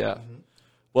like it. Yeah.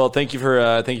 Well, thank you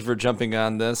for jumping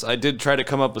on this. I did try to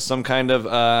come up with some kind of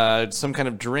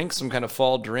drink, some kind of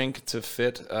fall drink to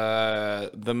fit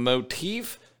the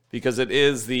motif, because it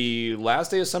is the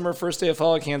last day of summer, first day of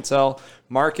fall. I can't tell.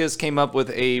 Marcus came up with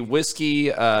a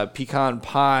whiskey pecan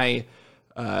pie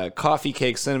coffee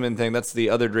cake cinnamon thing. That's the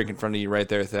other drink in front of you right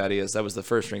there, Thaddeus. That was the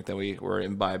first drink that we were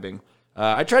imbibing.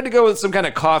 I tried to go with some kind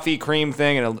of coffee cream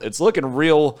thing, and it's looking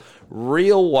real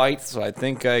white, so I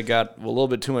think I got a little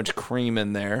bit too much cream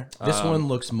in there. This one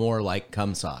looks more like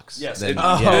cum socks. Yes, than- it-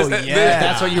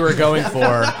 That's what you were going for.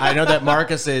 I know that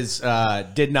Marcus's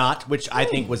did not, which I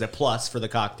think was a plus for the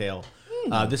cocktail.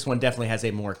 This one definitely has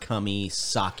a more cummy,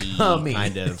 socky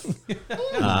kind of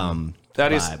vibe.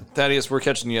 Thaddeus, we're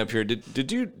catching you up here.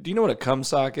 Do you know what a cum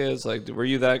sock is? Like, were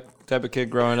you that type of kid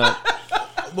growing up?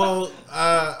 Well,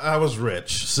 I was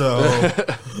rich, so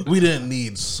we didn't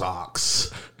need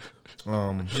socks.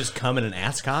 Just cum in an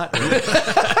ascot?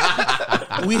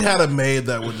 We had a maid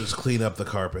that would just clean up the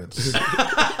carpets.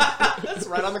 It's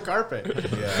right on the carpet.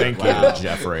 Thank you,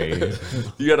 Jeffrey.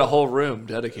 You got a whole room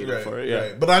dedicated for it. Yeah.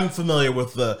 Right. But I'm familiar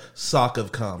with the sock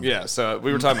of cum. Yeah, so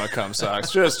we were talking about cum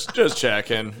socks. Just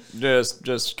checking.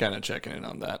 Just kind of checking in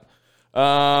on that.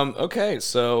 Okay,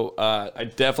 so I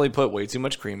definitely put way too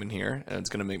much cream in here, and it's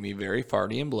going to make me very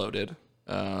farty and bloated.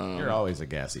 You're always a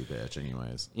gassy bitch,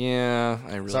 anyways. Yeah,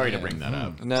 I really Sorry to am. bring that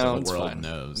up. No, so the it's world fine.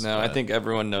 knows. No, I but- think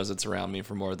everyone knows it's around me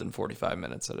for more than 45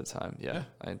 minutes at a time. Yeah.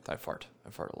 I fart. I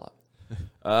fart a lot.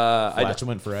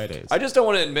 Flatulent Fridays. I just don't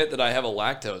want to admit that I have a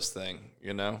lactose thing,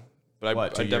 But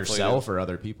What, to I definitely yourself do. or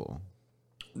other people?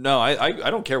 No, I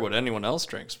don't care what anyone else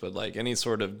drinks, but like any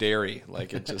sort of dairy,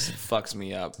 like it just fucks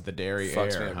me up. The dairy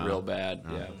fucks air, me up huh? real bad.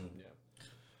 Yeah.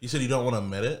 You said you don't want to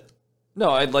admit it? No,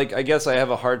 I guess I have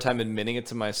a hard time admitting it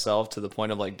to myself to the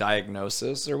point of like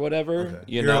diagnosis or whatever. Okay.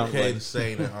 You You're know, okay like-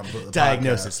 saying it on the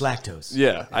Diagnosis, podcast. lactose.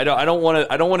 yeah. I don't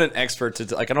want an expert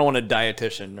to like. I don't want a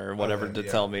dietitian or whatever Okay, to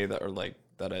yeah. tell me that, or like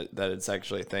that it's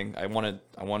actually a thing. I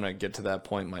want to get to that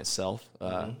point myself.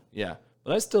 Yeah,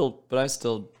 but I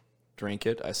still drink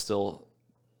it. I still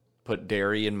put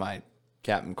dairy in my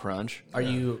Captain Crunch. Are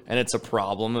you And it's a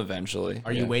problem eventually.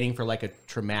 Are you waiting for like a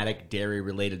traumatic dairy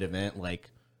related event, like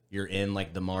you're in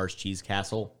like the Mars Cheese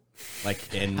Castle,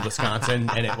 like in Wisconsin,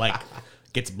 and it like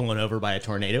gets blown over by a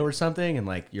tornado or something, and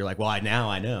like you're like, well, now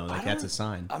I know, like that's a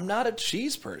sign. I'm not a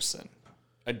cheese person.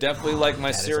 I definitely like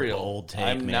my that is a cereal. bold take,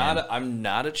 I'm man.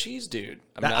 not a cheese dude.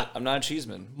 I'm not a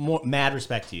cheeseman. Mad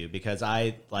respect to you because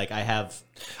I'm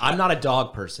not a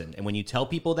dog person, and when you tell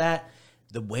people that,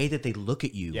 the way that they look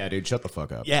at you, Yeah, dude, shut the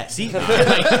fuck up. yeah, see, No,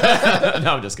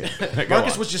 I'm just kidding. Go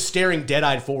Marcus on. was just staring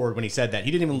dead-eyed forward when he said that.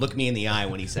 He didn't even look me in the eye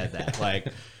when he said that. Like,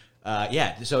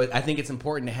 yeah. So I think it's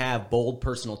important to have bold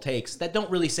personal takes that don't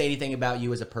really say anything about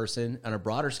you as a person on a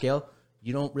broader scale.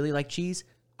 You don't really like cheese?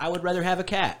 I would rather have a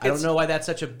cat. I don't know why that's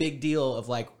such a big deal of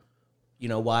like,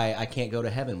 why I can't go to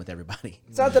heaven with everybody.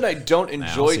 It's not that I don't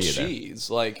enjoy see you there. cheese.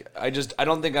 Like I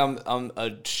don't think I'm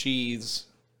a cheese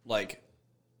like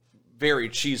very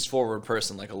cheese forward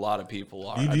person, like a lot of people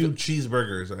are. You do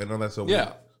cheeseburgers. I know that's so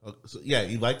Yeah. weird. So, yeah,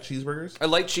 you like cheeseburgers? I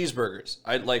like cheeseburgers.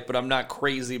 But I'm not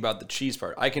crazy about the cheese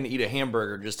part. I can eat a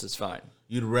hamburger just as fine.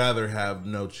 You'd rather have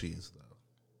no cheese, though.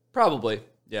 Probably,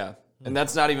 yeah. And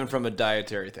that's not even from a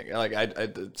dietary thing.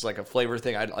 It's like a flavor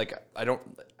thing. I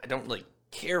don't like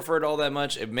care for it all that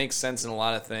much. It makes sense in a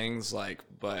lot of things,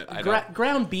 but I don't.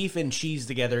 Ground beef and cheese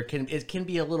together can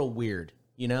be a little weird,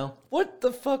 you know? What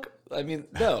the fuck? I mean,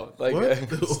 no.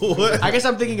 What? I guess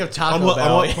I'm thinking of Taco On what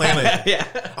Bell. planet? Yeah.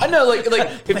 I know,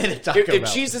 Planet Taco if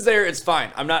Bell. cheese is there, it's fine.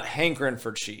 I'm not hankering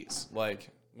for cheese,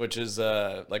 which is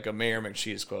like a Mayor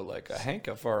McCheese quote, like a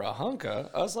hanka for a hunka,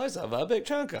 a slice of a big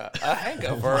chunka, a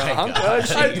hanka for a hunka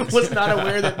of I cheese. was not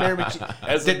aware that Mayor McCheese...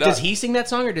 Does Does he sing that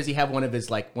song, or does he have one of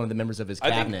the members of his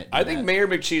cabinet? I think Mayor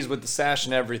McCheese with the sash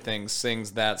and everything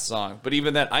sings that song. But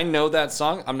even that, I know that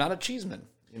song. I'm not a cheeseman,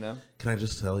 you know? Can I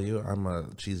just tell you, I'm a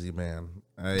cheesy man.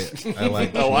 I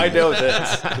like Oh, I know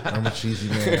this. I'm a cheesy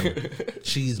man.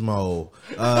 Cheese mo.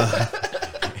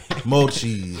 Mo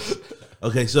cheese.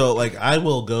 Okay, so I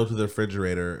will go to the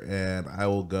refrigerator and I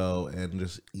will go and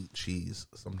just eat cheese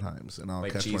sometimes, and I'll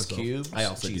Like catch cheese myself. cubes, I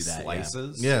also cheese do that, yeah.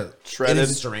 slices, Yeah, Shredded. It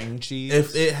is- string cheese.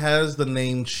 if it has the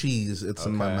name cheese, it's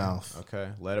in my Okay, mouth. Okay,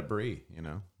 let it breathe. You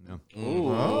know. No.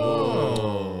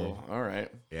 Oh, all right.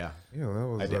 Yeah. Yeah, that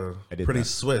was I did pretty that.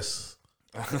 Swiss.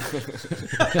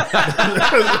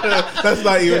 That's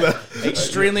not even.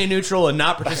 Extremely neutral and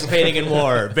not participating in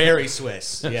war. Very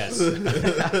Swiss. Yes.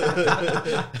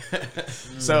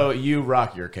 So you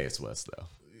rock your K-Swiss though.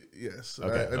 Yes.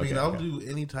 Okay, I mean, okay, I'll okay. do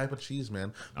any type of cheese,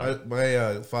 man.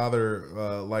 My father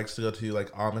likes to go to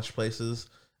Amish places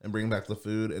and bring back the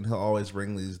food, and he'll always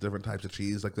bring these different types of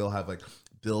cheese. Like they'll have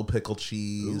dill pickle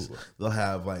cheese. Ooh. They'll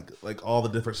have like all the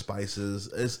different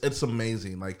spices. It's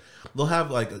amazing. Like they'll have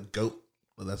a goat.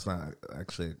 Well, that's not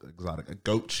actually exotic. A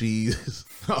goat cheese.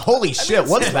 Holy shit!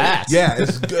 What's that? Yeah,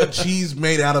 it's good cheese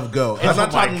made out of goat. I'm not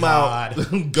talking about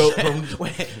goat from.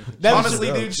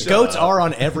 Honestly, dude, Goats are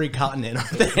on every continent,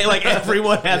 aren't they? Like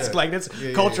everyone has it's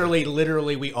culturally,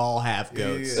 literally, we all have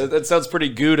goats. That sounds pretty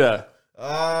Gouda.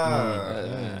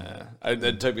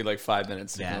 It took me 5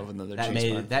 minutes to Yeah, come up with another that cheese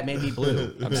made pun. that made me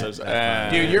blue. I'm so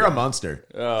sorry. Dude, you're a monster.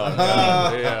 Oh,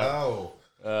 God, yeah. Oh,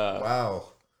 wow.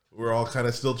 We're all kind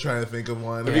of still trying to think of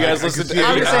one. Have you guys listened to?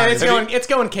 I'm just saying Have it's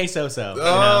going queso-so.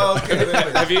 Oh, okay.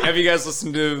 have you guys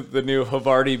listened to the new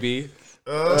Havarti B?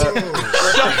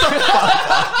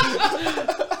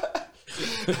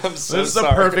 I'm so This is a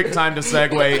sorry. perfect time to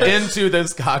segue into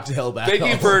this cocktail battle. Thank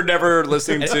you for never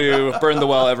listening to Burn the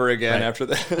Well ever again after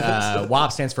that.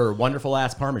 WAP stands for wonderful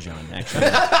ass Parmesan. Actually,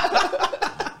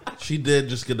 She did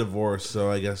just get divorced,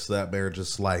 so I guess that marriage is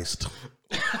sliced.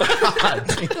 God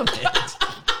damn it.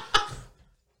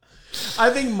 I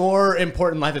think more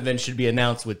important life events should be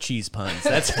announced with cheese puns.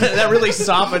 That really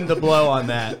softened the blow on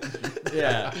that.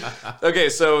 Yeah. Okay,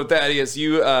 so Thaddeus,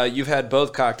 you've had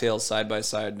both cocktails side by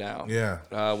side now. Yeah.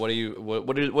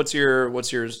 What's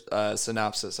your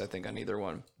synopsis? I think on either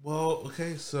one. Well,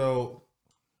 okay, so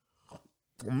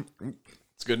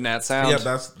It's good in that sound. yeah,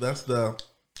 that's the.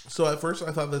 So at first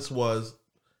I thought this was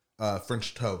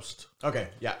French toast. Okay,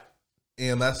 yeah.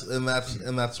 And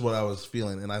that's what I was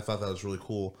feeling, and I thought that was really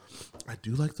cool. I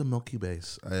do like the milky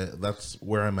base. That's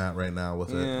where I'm at right now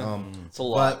with it. It's a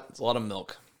lot. It's a lot of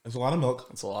milk. It's a lot of milk.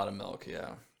 It's a lot of milk.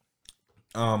 Yeah.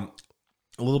 A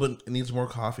little bit. It needs more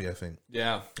coffee. I think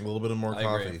Yeah. a little bit of more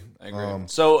coffee. I agree.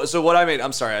 So what I made?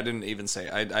 I'm sorry, I didn't even say.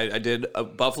 I did a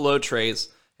Buffalo Trace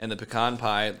and the pecan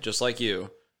pie, just like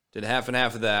you. Did half and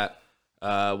half of that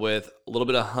with a little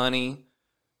bit of honey.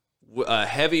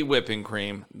 Heavy whipping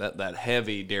cream, that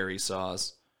heavy dairy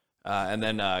sauce, and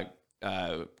then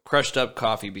crushed up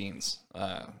coffee beans,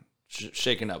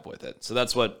 shaken up with it. So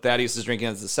that's what Thaddeus is drinking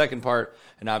as the second part.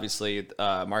 And obviously,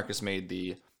 Marcus made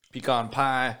the pecan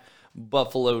pie,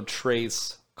 Buffalo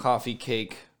Trace coffee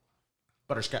cake,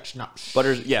 Butterscotch, not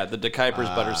the De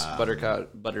Kuipers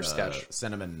butterscotch.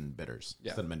 cinnamon bitters,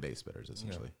 Yeah. cinnamon-based bitters,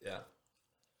 essentially. Yeah.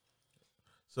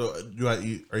 So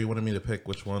are you wanting me to pick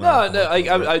which one? No,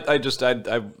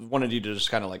 I wanted you to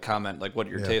just kind of comment what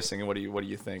you're tasting and what do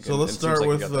you think. So And let's it seems start like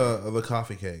you with got that. the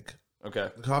coffee cake. Okay.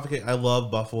 The coffee cake. I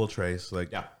love Buffalo Trace.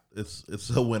 Yeah. It's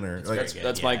a winner.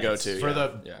 That's my go-to. For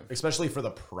yeah. especially for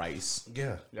the price.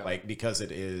 Yeah. Because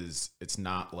it's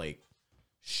not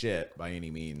shit by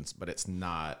any means, but it's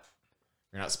not.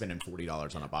 You're not spending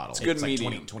 $40 on a bottle. It's good like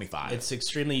medium. 20, 25. It's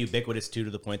extremely ubiquitous too, to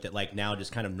the point that now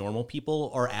just kind of normal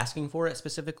people are asking for it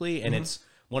specifically, and it's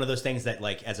one of those things that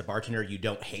as a bartender you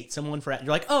don't hate someone for. You're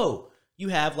like, oh, you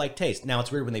have taste. Now it's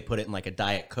weird when they put it in a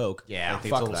Diet Coke. Yeah, I think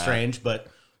it's fuck a little that. strange, but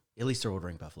at least they're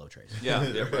ordering Buffalo Trace. Yeah,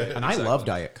 yeah, right. And I love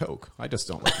Diet Coke. I just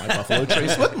don't like my Buffalo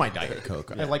Trace with my Diet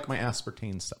Coke. I like my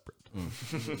aspartame separate.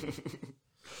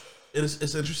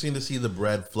 It's interesting to see the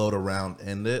bread float around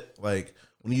and it. Like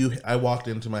when I walked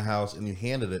into my house and you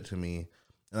handed it to me,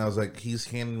 and I was like, he's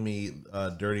handing me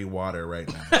dirty water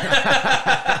right now.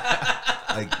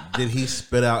 Like, did he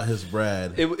spit out his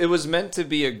bread? It was meant to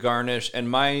be a garnish, and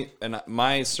my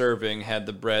serving had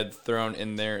the bread thrown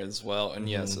in there as well. And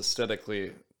yes,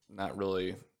 aesthetically, not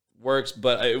really works,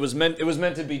 but it was meant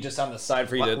to be just on the side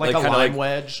for you to Like a kind of lime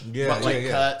wedge, but like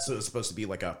yeah. cut. So it's supposed to be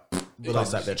like a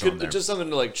toss that bitch on there. just something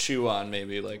to like chew on,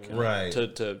 maybe like Right.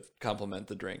 to complement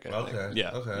the drink. I think. Okay,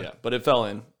 Yeah. okay. Yeah. But it fell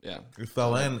in. Yeah. It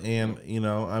fell in, and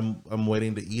I'm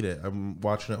waiting to eat it. I'm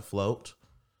watching it float.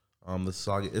 The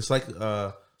soggy. It's like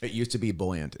It used to be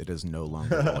buoyant. It is no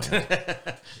longer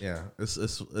buoyant. yeah.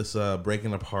 It's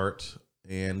breaking apart,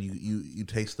 and you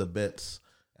taste the bits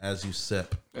as you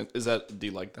sip. Is that? Do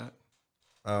you like that?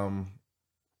 I'm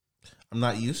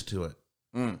not used to it,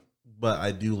 but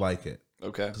I do like it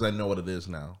Okay. because I know what it is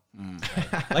now.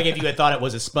 Like if you had thought it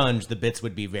was a sponge, the bits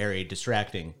would be very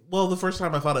distracting. Well, the first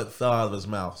time I thought it fell out of his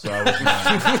mouth, so I was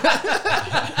not.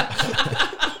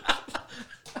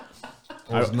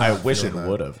 I wish it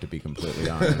would have, to be completely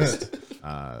honest.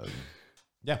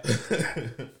 Yeah.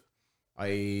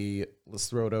 Let's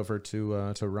throw it over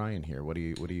to Ryan here. What do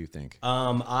you think?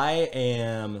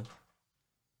 I'm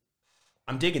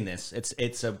digging this.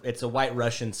 It's a White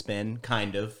Russian spin,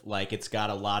 kind of like it's got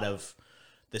a lot of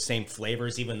the same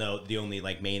flavors, even though the only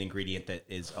like main ingredient that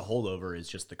is a holdover is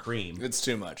just the cream. It's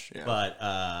too much. Yeah.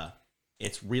 But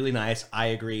it's really nice. I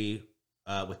agree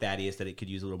with Thaddeus that it could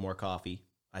use a little more coffee.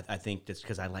 I think that's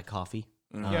because I like coffee.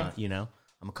 Yeah.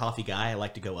 I'm a coffee guy. I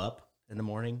like to go up in the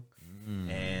morning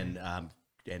and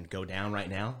go down right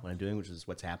now what I'm doing, which is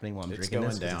what's happening while I'm It's drinking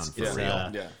going this. down It's, for it's,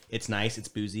 real. Yeah. It's nice. It's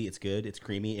boozy. It's good. It's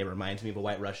creamy. It reminds me of a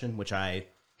White Russian, which I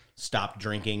stopped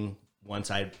drinking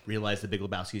once I realized The Big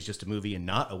Lebowski is just a movie and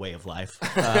not a way of life.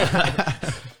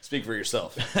 Speak for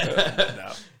yourself.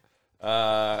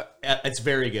 It's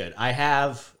very good.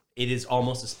 It is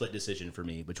almost a split decision for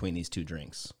me between these two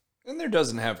drinks. And there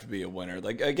doesn't have to be a winner.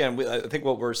 Like, again, I think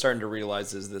what we're starting to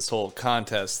realize is this whole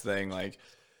contest thing. Like,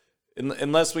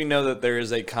 unless we know that there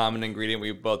is a common ingredient,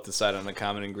 we both decide on a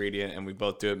common ingredient, and we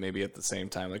both do it maybe at the same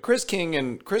time. Like Chris King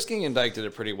and Dyke did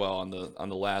it pretty well on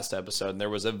the last episode, and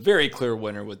there was a very clear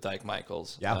winner with Dyke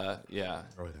Michaels. Yeah. Yeah.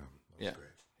 Oh yeah.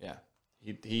 Yeah.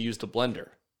 He used a blender.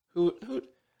 Who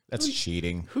That's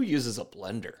cheating. who uses a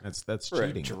blender That's for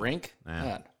cheating. a drink? Nah.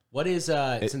 Man. What is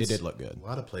It did look good. A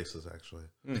lot of places actually.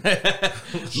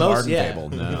 Schmarden yeah. table,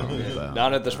 no.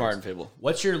 Not at the Schmarten Fable.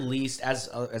 What's your least as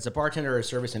a bartender or a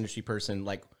service industry person?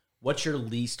 Like, what's your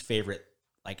least favorite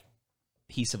like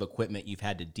piece of equipment you've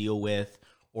had to deal with,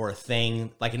 or a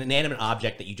thing like an inanimate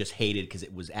object that you just hated because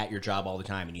it was at your job all the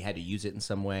time and you had to use it in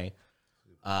some way?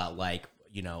 Like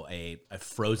a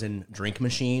frozen drink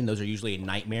machine. Those are usually a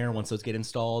nightmare once those get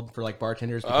installed for like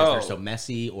bartenders because they're so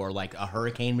messy. Or like a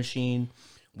hurricane machine,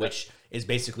 which is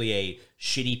basically a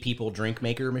shitty people drink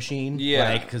maker machine. Yeah.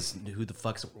 Like, because who the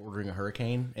fuck's ordering a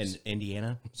hurricane in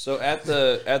Indiana? So at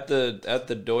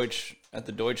the Deutsch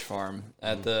Farm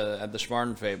at the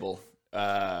Schmarten Fable,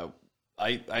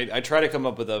 I try to come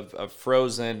up with a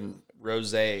frozen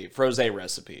rosé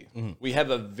recipe. We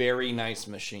have a very nice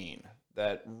machine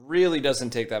that really doesn't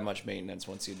take that much maintenance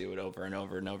once you do it over and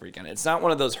over and over again. It's not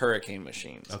one of those hurricane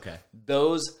machines. Okay.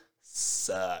 Those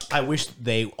suck. I wish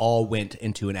they all went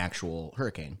into an actual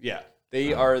hurricane. Yeah.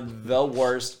 They are the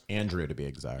worst. Andrew, to be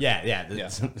exact. Yeah.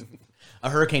 A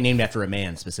hurricane named after a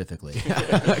man specifically.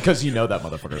 Because you know that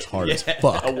motherfucker's hard as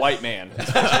fuck. A white man.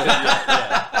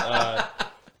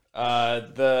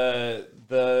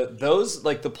 Those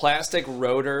like the plastic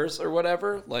rotors or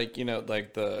whatever, like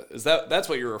like that's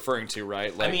what you're referring to,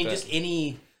 right? Like I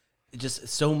mean, just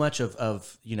so much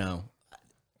of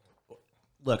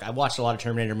Look, I watched a lot of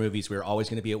Terminator movies. We're always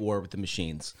going to be at war with the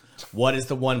machines. What is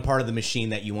the one part of the machine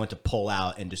that you want to pull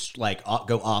out and just like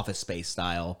go Office Space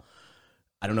style?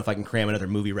 I don't know if I can cram another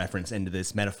movie reference into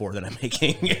this metaphor that I'm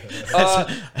making.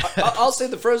 I'll say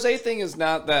the frosé thing is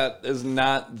not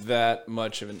that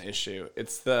much of an issue.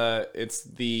 It's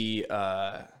the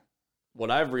what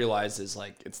I've realized is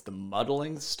like it's the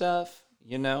muddling stuff.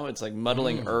 It's like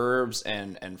muddling herbs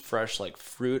and fresh like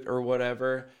fruit or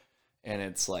whatever. And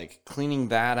it's like cleaning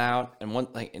that out,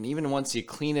 and even once you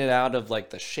clean it out of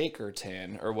like the shaker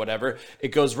tin or whatever, it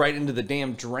goes right into the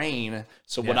damn drain.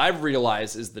 So what I've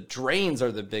realized is the drains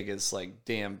are the biggest like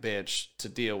damn bitch to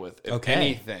deal with, if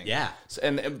anything. Yeah. So,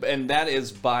 and that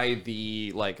is by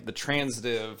the like the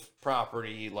transitive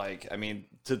property, like I mean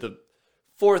to the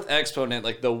fourth exponent,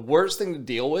 like the worst thing to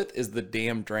deal with is the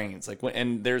damn drains. Like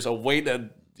and there's a way to,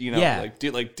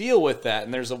 deal with that.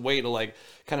 And there's a way to like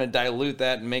kind of dilute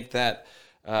that and make that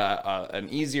an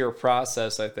easier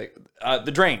process. I think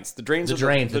the drains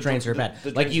are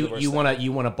bad. Like you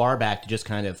want a bar back to just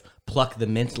kind of pluck the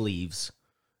mint leaves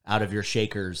out of your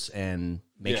shakers and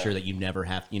make sure that you never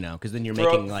have, because then you're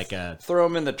making like throw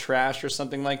them in the trash or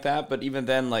something like that. But even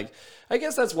then, like, I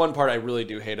guess that's one part I really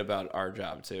do hate about our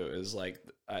job too, is like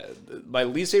my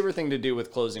least favorite thing to do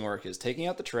with closing work is taking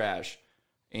out the trash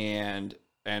and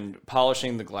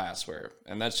polishing the glassware.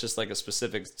 And that's just like a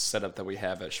specific setup that we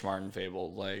have at Schmart and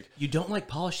Fable. Like, you don't like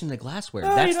polishing the glassware.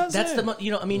 No, That's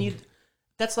the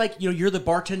that's like, you're the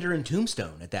bartender in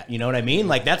Tombstone at that. You know what I mean?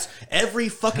 Like, that's every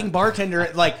fucking bartender.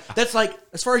 Like, that's like,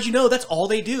 as far as you know, that's all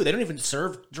they do. They don't even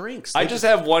serve drinks. I just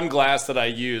have one glass that I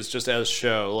use just as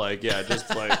show. Like, I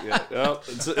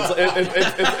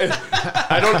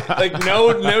don't like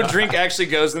no drink actually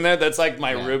goes in there. That's like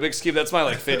my Rubik's Cube. That's my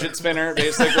like fidget spinner,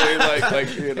 basically.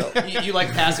 You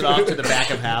like pass it off to the back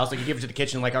of house. Like, you give it to the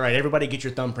kitchen. Like, all right, everybody get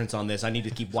your thumbprints on this. I need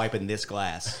to keep wiping this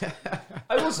glass.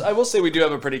 I will say we do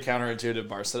have a pretty counterintuitive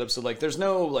bar setup. So like,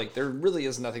 there really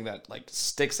is nothing that like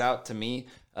sticks out to me.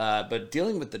 But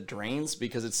dealing with the drains,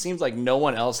 because it seems like no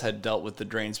one else had dealt with the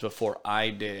drains before I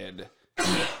did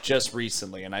just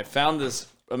recently. And I found this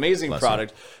amazing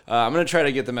product. I'm going to try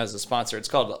to get them as a sponsor. It's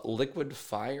called Liquid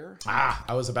Fire.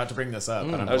 I was about to bring this up,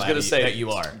 but I'm I was glad going to say that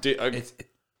you are. It's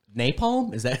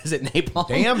napalm? Is it napalm?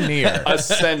 Damn near.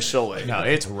 Essentially. No,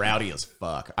 it's rowdy as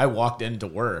fuck. I walked into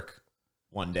work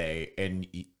one day and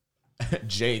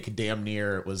Jake damn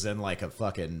near was in like a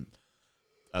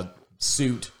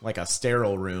suit, like a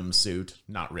sterile room suit.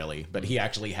 Not really, but he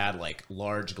actually had like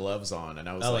large gloves on, and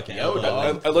I was like, yo,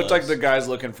 dog. I looked like the guys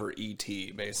looking for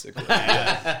E.T., basically.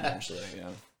 Actually,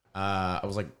 I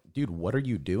was like, dude, what are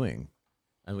you doing?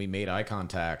 And we made eye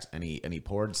contact, and he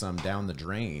poured some down the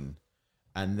drain,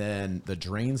 and then the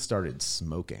drain started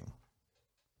smoking.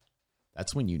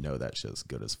 That's when you know that shit's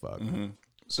good as fuck. Mm-hmm.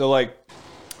 So like,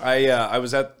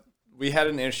 we had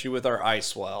an issue with our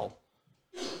ice well.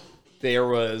 There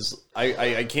was,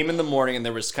 I came in the morning and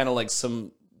there was kind of like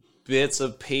some bits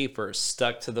of paper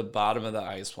stuck to the bottom of the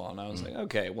ice well. And I was like,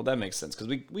 okay, well that makes sense. Because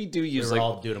we do use we were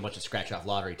all doing a bunch of scratch off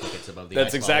lottery tickets above the that's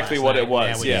ice exactly well what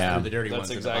night. it was. Yeah, the dirty that's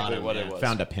ones exactly the bottom, what it was.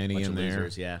 Found a penny in there.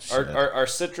 Losers, yeah. Our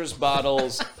citrus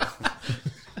bottles.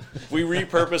 We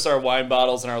repurpose our wine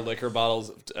bottles and our liquor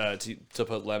bottles to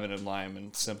put lemon and lime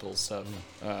and simple stuff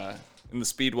in the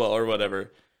speedwell or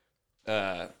whatever.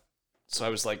 So I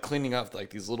was like cleaning up like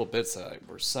these little bits that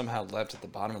were somehow left at the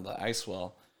bottom of the ice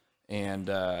well,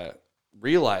 and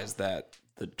realized that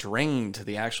the drain to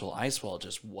the actual ice well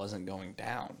just wasn't going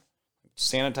down.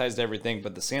 Sanitized everything,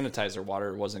 but the sanitizer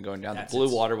water wasn't going down. The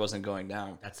blue water wasn't going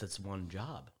down. That's its one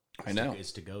job. I know.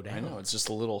 Is to go down. I know. It's just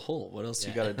a little hole. What else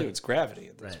you got to do? It's gravity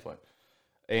at this point.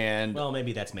 And well,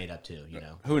 maybe that's made up too.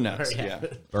 Who knows? Yeah.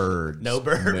 Birds. No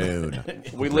bird. Moon.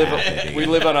 We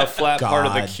live on a flat part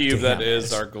of the God cube damn that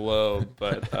is our globe.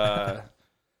 But I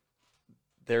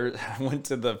went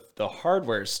to the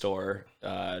hardware store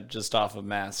just off of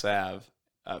Mass Ave.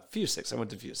 Fusix. I went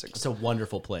to Fusix. It's a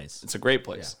wonderful place. It's a great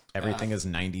place. Everything is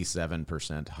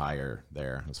 97% higher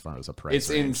there as far as a price. It's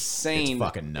range. insane. It's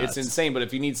fucking nuts. It's insane. But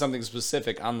if you need something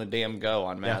specific, on the damn go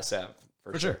on Mass Ave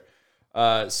for sure.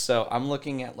 So I'm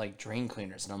looking at like drain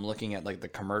cleaners, and I'm looking at like the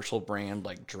commercial brand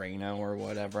like Drano or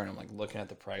whatever, and I'm like looking at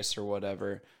the price or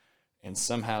whatever, and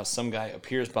somehow some guy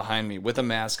appears behind me with a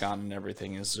mask on and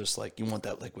everything, and is just like, "You want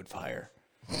that Liquid Fire?"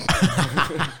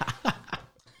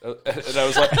 And I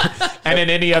was like, and in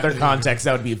any other context,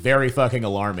 that would be very fucking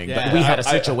alarming. But we had a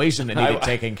situation that needed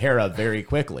taken care of very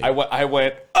quickly. I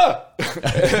went, and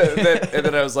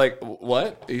then I was like,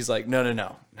 "What?" He's like,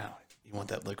 "No. You want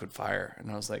that Liquid Fire?"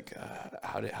 And I was like,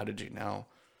 how did you know?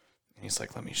 And he's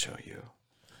like, "Let me show you."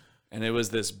 And it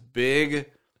was this big,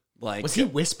 like, was he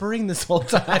whispering this whole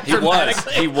time? He was.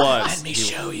 Let me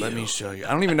show you. Let me show you.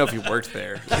 I don't even know if he worked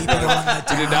there. He did not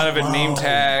have a name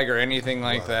tag or anything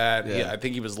like that. I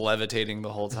think he was levitating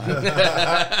the whole time.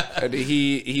 And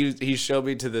he showed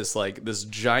me to this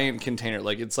giant container.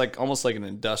 Like, it's like almost like an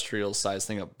industrial size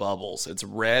thing of bubbles. It's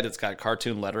red. It's got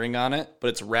cartoon lettering on it, but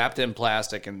it's wrapped in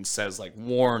plastic and says like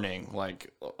warning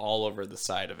like all over the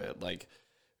side of it. Like,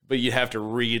 but you have to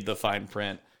read the fine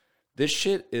print. This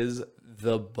shit is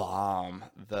the bomb,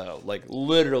 though. Like,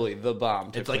 literally the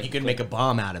bomb. It's like you could make a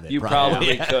bomb out of it. You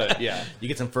probably could, yeah. You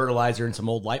get some fertilizer and some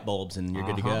old light bulbs, and you're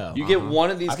good to go. You get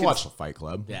one of these. I've watched the Fight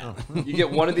Club. Yeah. You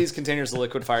get one of these containers of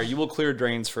Liquid Fire. You will clear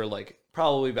drains for like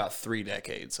probably about 3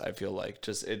 decades. I feel like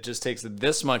it just takes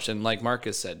this much. And like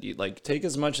Marcus said, you like take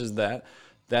as much as that.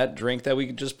 that drink that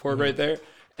we just poured right there,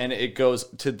 and it goes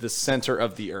to the center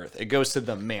of the earth. It goes to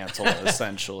the mantle,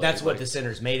 essentially. That's what the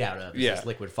center's made out of. Yeah. This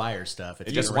liquid fire stuff.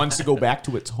 It's It just been wants to go back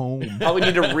to its home. Probably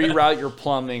need to reroute your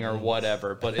plumbing or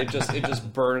whatever, but it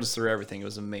just burns through everything. It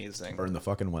was amazing. Burn the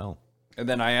fucking well. And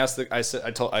then I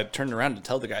turned around to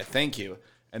tell the guy thank you,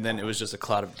 and then it was just a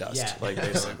cloud of dust, Yeah. like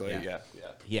basically, yeah.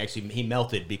 he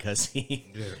melted because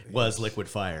he was liquid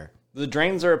fire. The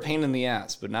drains are a pain in the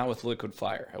ass, but not with liquid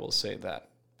fire. I will say that.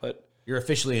 But You're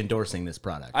officially endorsing this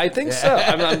product. I think so.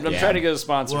 I'm trying to get a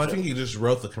sponsorship. Well, I think he just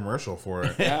wrote the commercial for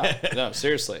it. Yeah, no,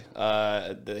 seriously.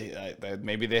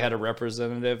 Maybe they had a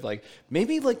representative. Like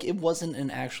maybe like it wasn't an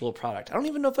actual product. I don't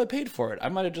even know if I paid for it. I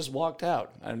might have just walked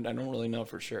out. I don't really know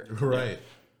for sure. Right.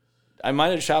 I might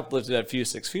have shoplifted at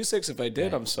Fusix. Fusix, if I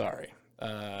did, I'm sorry.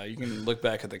 You can look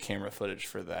back at the camera footage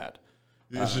for that.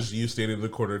 It's just you standing in the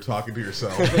corner talking to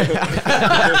yourself.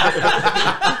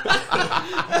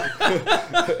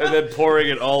 And then pouring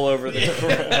it all over the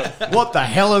crowd. What the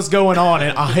hell is going on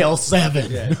in aisle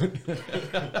 7?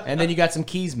 And then you got some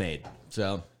keys made.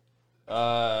 So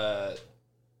Yeah,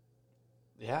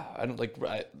 I don't like.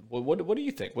 What do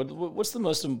you think? What's the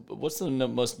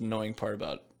most annoying part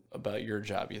about your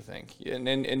job? You think?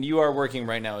 And you are working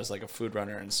right now as like a food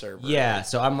runner and server. yeah,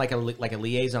 so I'm like a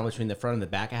liaison between the front and the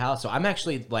back of house. So I'm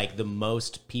actually like the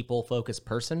most people focused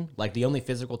person. Like the only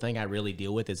physical thing I really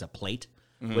deal with is a plate,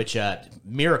 which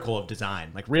miracle of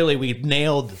design. Like really, we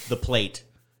nailed the plate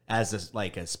as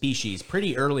a species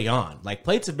pretty early on. Like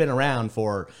plates have been around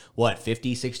for what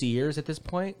 50, 60 years at this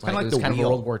point. Kinda like it was the kind of a wheel.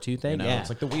 World War II thing. You know, yeah, it's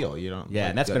like the wheel. You know. yeah,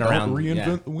 and that's been Don't around.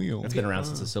 Reinvent the wheel. It's been around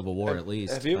since the Civil War at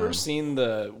least. Have you ever seen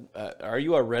the? Are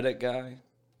you a Reddit guy?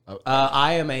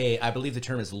 I am I believe the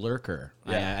term is lurker.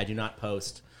 Yeah. I do not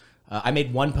post. I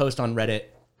made one post on Reddit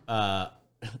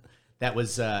that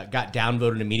was got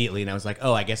downvoted immediately, and I was like,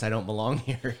 oh, I guess I don't belong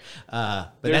here.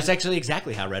 But that's actually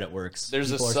exactly how Reddit works.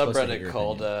 There's People are supposed to get a your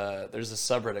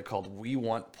subreddit called We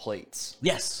Want Plates.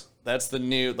 yes. That's the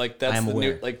new I am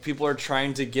aware. like people are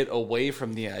trying to get away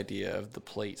from the idea of the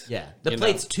plate. Yeah, the You know?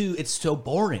 plate's too. It's so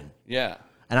boring. Yeah.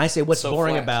 And I say, what's So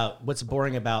boring flat.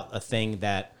 about a thing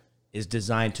that is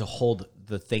designed to hold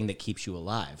the thing that keeps you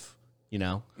alive? You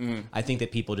know, I think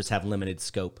that people just have limited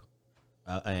scope,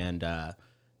 and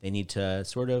they need to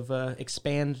sort of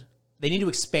expand. They need to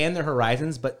expand their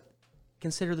horizons, but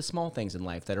consider the small things in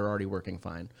life that are already working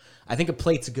fine. I think a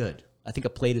plate's good. I think a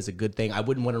plate is a good thing. I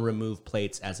wouldn't want to remove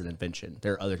plates as an invention.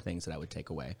 There are other things that I would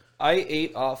take away. I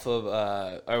ate off of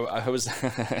I was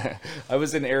I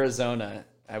was in Arizona.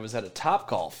 I was at a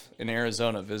Topgolf in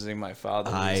Arizona visiting my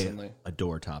father recently. I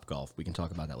adore Topgolf. We can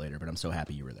talk about that later, but I'm so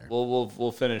happy you were there.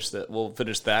 We'll finish that. We'll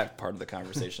finish that part of the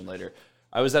conversation later.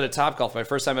 I was at a Topgolf. My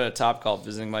first time at a Topgolf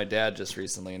visiting my dad just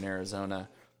recently in Arizona,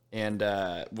 and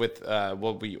with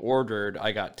what we ordered,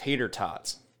 I got tater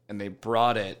tots, and they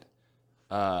brought it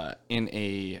in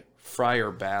a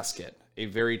fryer basket, a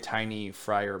very tiny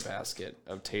fryer basket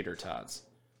of tater tots.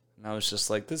 And I was just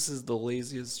like, this is the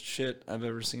laziest shit I've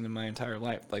ever seen in my entire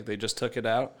life. Like they just took it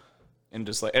out and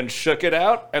just like and shook it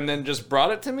out and then just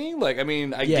brought it to me. Like, I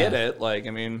mean, I get it. Like,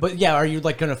 I mean, But yeah, are you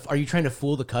trying to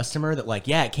fool the customer that like,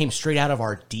 yeah, it came straight out of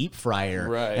our deep fryer,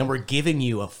 Right. and we're giving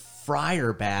you a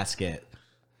fryer basket?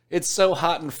 it's so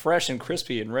hot and fresh and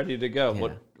crispy and ready to go.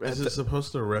 What Is it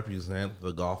supposed to represent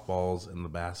the golf balls in the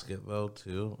basket, though,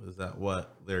 too? Is that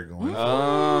what they're going for?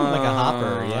 Like a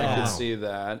hopper, I yeah. could see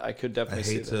that. I could I definitely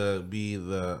see hate that. to be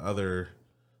the other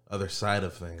side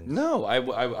of things. No, I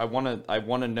want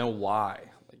to know why.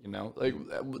 Like, you know, like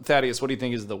Thaddeus, what do you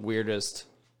think is the weirdest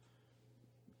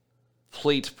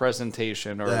plate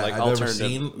presentation or that like I've alternative? ever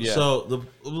seen. Yeah. So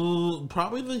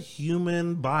probably the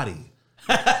human body.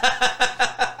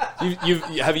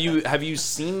 Have you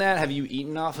seen that? Have you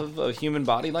eaten off of a human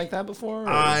body like that before? or-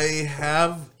 I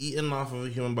have eaten off of a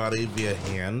human body via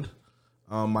hand.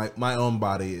 My own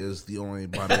body is the only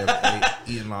body I've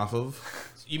eaten off of.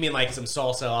 You mean like some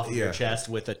salsa off of your Yeah. chest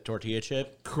with a tortilla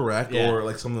chip? Correct. Yeah. Or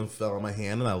like something fell on my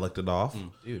hand and I licked it off.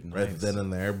 Dude, Right then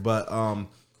and there. But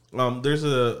there's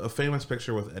a famous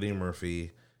picture with Eddie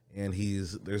Murphy, and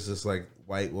there's this like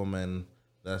white woman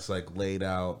that's like laid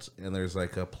out, and there's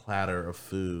like a platter of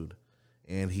food,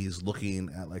 and he's looking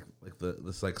at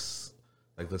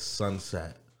the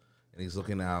sunset, and he's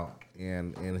looking out,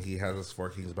 and he has his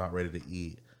fork, he's about ready to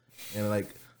eat, and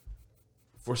like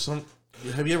for some.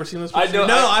 Have you ever seen this? I know.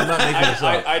 No, I'm not making this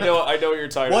up. I know what you're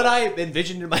talking What about. I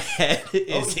envisioned in my head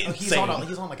is he's on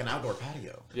like an outdoor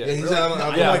patio. Yeah, he's on,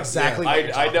 I Yeah. know exactly. what you're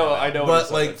I talking know. about. I know. what But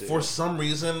you're like talking for about. some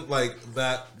reason, like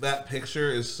that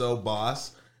picture is so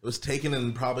boss. It was taken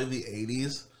in probably the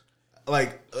 80s,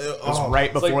 like It was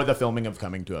right before the filming of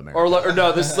Coming to America. or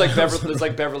no, this is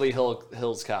like Beverly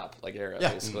Hills Cop like era,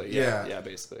 basically. Yeah,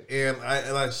 basically. And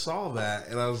I saw that,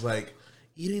 and I was like,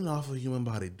 eating off a human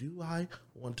body. Do I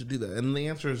want to do that? And the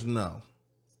answer is no.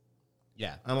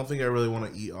 Yeah. I don't think I really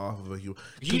want to eat off of a human.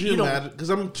 Could You you don't- imagine? Because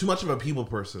I'm too much of a people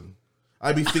person.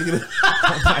 I'd be thinking.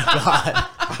 Oh my god!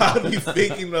 I'd be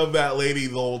thinking of that lady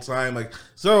the whole time. Like,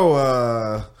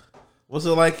 so, what's it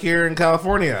like here in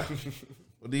California?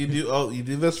 What do you do? Oh, you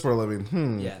do this for a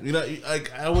living? Yeah. You know,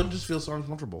 like I would just feel so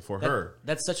uncomfortable for her.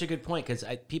 That's such a good point because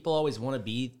people always want to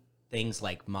be things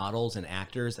like models and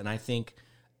actors, and I think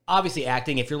obviously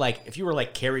acting. If you were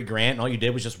like Cary Grant and all you did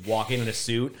was just walk in a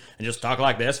suit and just talk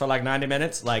like this for like 90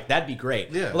 minutes, like that'd be great.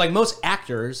 Yeah. But like most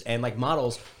actors and like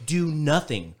models do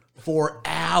nothing for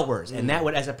hours, and that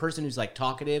would, as a person who's like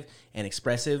talkative and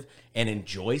expressive and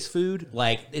enjoys food,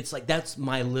 like it's like that's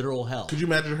my literal hell. Could you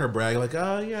imagine her brag like,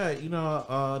 "Oh yeah, you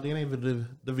know, Danny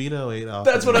DeVito ate off."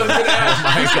 That's what I was going to ask.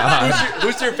 Oh my God.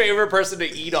 Who's your favorite person to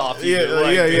eat off? Yeah,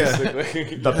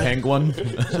 basically? The penguin.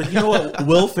 So you know what?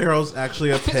 Will Ferrell's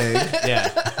actually a pig. Yeah.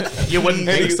 You wouldn't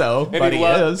think so, but he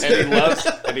is.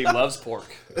 And he loves pork.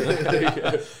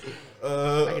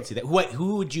 I can see that.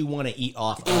 Who would you want to eat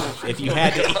off of if you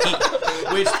had to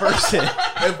eat? Which person?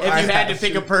 If you had to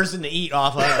pick a person to eat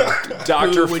off of,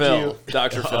 Dr. Who would Phil. you-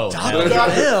 Dr. Phil. Dr.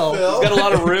 Phil. He's got a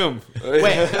lot of room. Wait.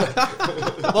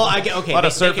 Well, I get okay. A lot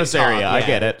of they can surface talk, area. I yeah.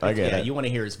 get it. I get Yeah, it. you want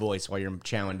to hear his voice while you're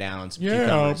chowing down on some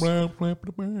cucumbers.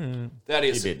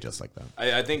 Thaddeus, He did just like that.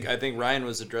 I think Ryan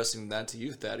was addressing that to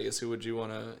you, Thaddeus. Who would you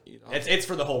want to eat off? It's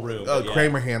for the whole room. Oh, but yeah.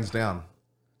 Kramer hands down.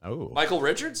 Oh, Michael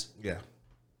Richards? Yeah.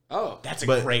 Oh. That's a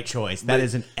But- great choice. That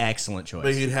is an excellent choice.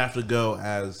 But you'd have to go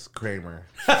as Kramer.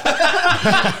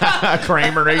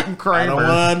 Kramer eating I don't Kramer.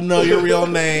 want to know your real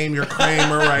name. You're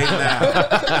Kramer right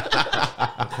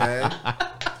now. Okay?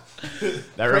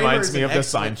 That reminds is me an of the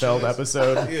excellent Seinfeld choice.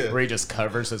 episode Yeah. where he just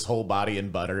covers his whole body in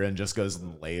butter and just goes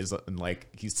and lays and like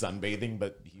he's sunbathing,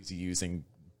 but he's using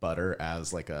butter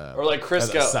as like a Or like as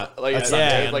a Crisco. sun- Like, a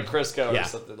yeah, suntan. like Crisco Yeah. or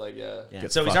something like, yeah. Yeah.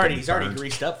 Gets So he's fucking already burned.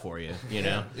 greased up for you. You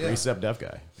know. Greased up deaf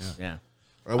guy. Yeah. Yeah.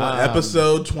 I want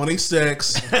episode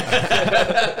 26.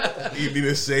 You need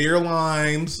to say your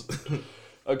lines.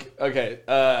 Okay.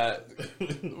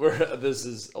 This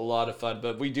is a lot of fun,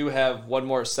 but we do have one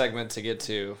more segment to get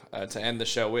to end the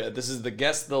show. This is the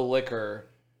Guess the Liquor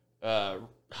part.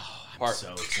 I'm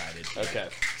so excited. Okay,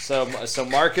 so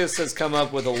Marcus has come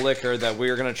up with a liquor that we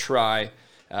are going to try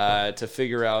to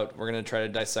figure out. We're going to try to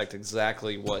dissect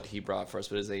exactly what he brought for us,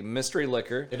 but it's a mystery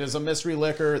liquor. It is a mystery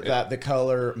liquor that the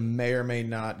color may or may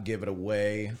not give it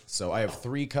away. So I have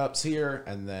 3 cups here,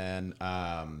 and then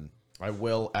I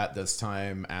will at this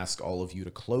time ask all of you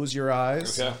to close your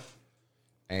eyes, Okay,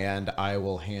 and I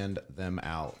will hand them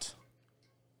out.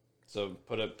 so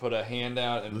put a hand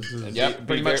out and Yep,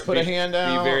 pretty much put a hand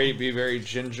out. Be very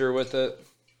ginger with it.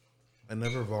 I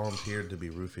never volunteered to be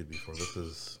roofied before. This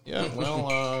is... Yeah,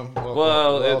 well,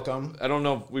 Well, welcome. I don't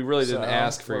know. We really didn't So,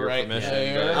 ask for we're your right permission.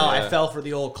 there. but, Oh, I fell for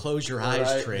the old close your eyes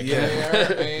Right trick.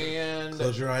 there, and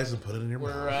Close your eyes and put it in your we're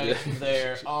mouth. right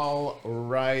there. All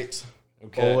right,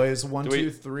 Okay. boys. 1, Do we-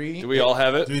 2, 3. Do we all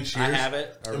have it? Do we cheers? I have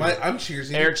it. I'm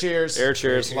cheersing. Air cheers. Air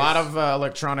cheers. A lot of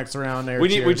electronics around there. We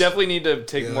definitely need to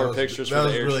take Yeah, more that was- pictures that for the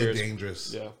was air really cheers.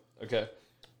 dangerous. Yeah. Okay.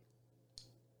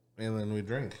 And then we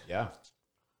drink. Yeah.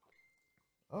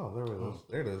 Oh, there it is.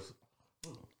 There it is.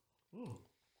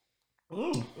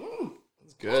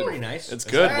 It's good. Pretty nice. It's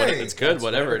good. Hey, It's good.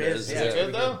 Whatever it is. Yeah. Yeah.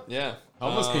 Good though. Yeah.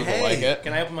 Homeless people Hey, like it.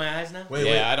 can I open my eyes now? Wait,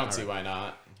 Yeah, wait. I don't see why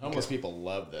not. Homeless people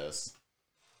love this.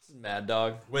 This is Mad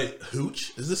Dog. Wait,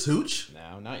 hooch? Is this hooch?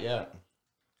 No, not yet.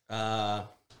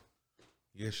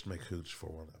 You guys should make hooch for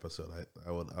one episode.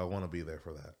 I want to be there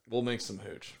for that. We'll make some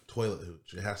hooch. Toilet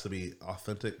hooch. It has to be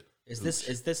authentic. Is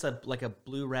this like a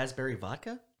blue raspberry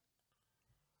vodka?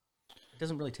 It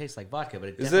doesn't really taste like vodka, but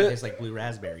it Is definitely it? tastes like blue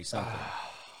raspberry something.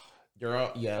 You're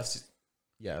all, yes.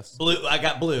 Blue. I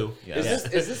got blue. Yes.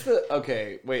 Is this the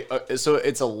okay? Wait. So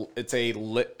it's a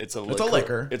liquor. It's a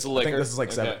liquor. It's a liquor. I think this is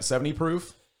like Okay. 70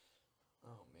 proof. Oh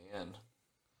man.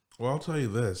 Well, I'll tell you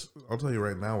this. I'll tell you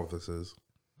right now what this is.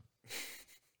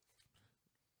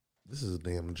 This is a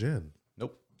damn gin.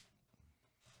 Nope.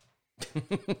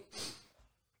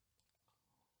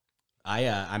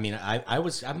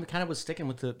 I'm kind of was sticking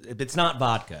with the. It's not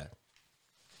vodka.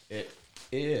 It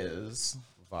is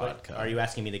vodka. Are you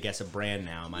asking me to guess a brand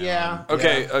now? Am I Yeah.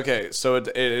 Okay. Okay. So it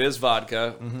is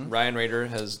vodka. Ryan Rader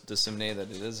has disseminated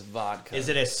that it is vodka. Is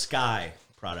it a Sky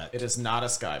product? It is not a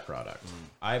Sky product.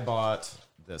 I bought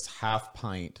this half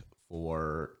pint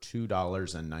for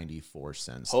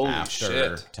 $2.94 Holy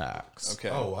after shit. tax. Okay.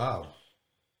 Oh wow.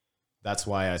 That's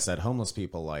why I said homeless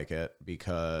people like it,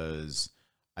 because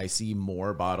I see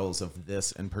more bottles of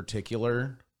this in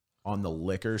particular on the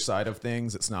liquor side of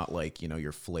things. It's not like,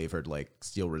 your flavored like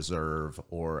Steel Reserve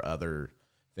or other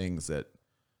things that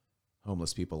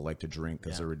homeless people like to drink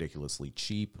because they're ridiculously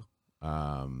cheap.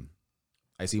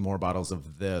 I see more bottles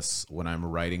of this when I'm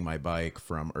riding my bike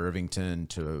from Irvington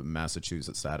to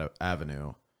Massachusetts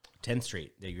Avenue. 10th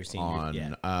Street that you're seeing.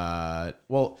 On,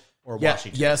 Or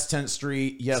Washington. Yes, 10th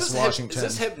Street. Yes, Washington. Is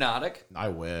this Hypnotic? I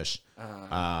wish.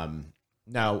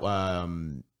 No,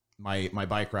 my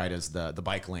bike ride is the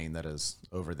bike lane that is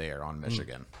over there on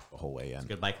Michigan the whole way in.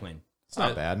 Good bike lane. It's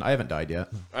not bad. I haven't died yet.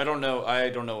 I don't know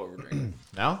what we're drinking.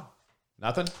 No?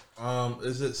 Nothing?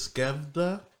 Is it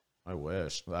Skevda? I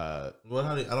wish. What? I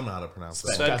don't know how to pronounce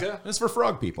that. Svedka? It's for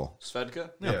frog people. Svedka?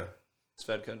 Yeah.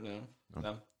 Svedka?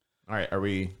 No. All right, are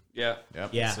we... Yeah. Yep.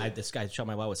 Yeah, this guy shot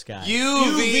my well with Sky.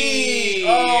 UV!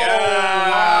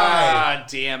 why?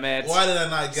 Damn it. Why did I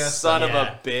not guess Son that? of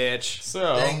a bitch.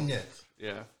 So, Dang it.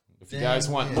 Yeah. if you guys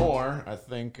want more, I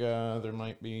think there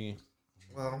might be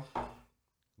Well,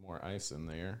 more ice in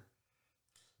there.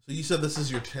 so you said this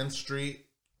is your 10th Street?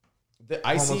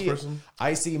 I Homeless person?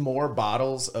 see more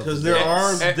bottles of... Because there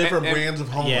are and- different and- brands of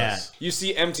homeless. Yeah. You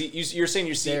see empty. You're saying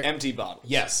you see empty bottles.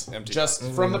 Yes, Empty just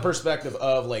bottles. from the perspective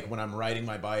of like when I'm riding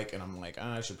my bike and I'm like,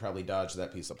 I should probably dodge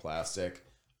that piece of plastic.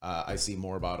 I see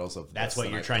more bottles of. That's this what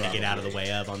than you're I trying to get out of the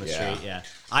probably- way of on the Yeah. street. Yeah,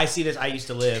 I see this. I used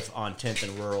to live on 10th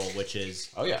and Rural, which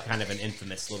is kind of an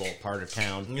infamous little part of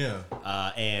town. Yeah.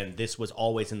 And this was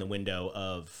always in the window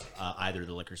of either of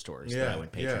the liquor stores that I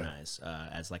would patronize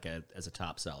as a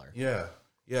top seller. Yeah.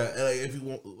 Yeah. And like, if you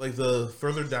want, like the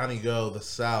further down you go, the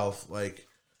south, like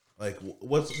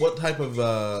what type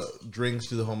of drinks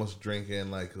do the homeless drink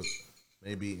in? Like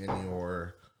maybe in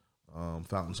your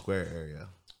Fountain Square area.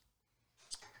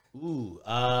 Ooh,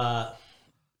 I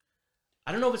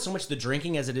don't know if it's so much the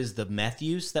drinking as it is the meth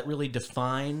use that really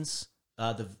defines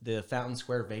the Fountain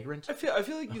Square vagrant. I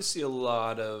feel like you see a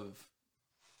lot of.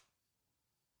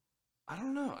 I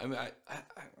don't know. I mean, I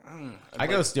don't know. I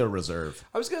go Steel Reserve.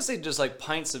 I was gonna say just like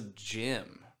pints of gin.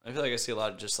 I feel like I see a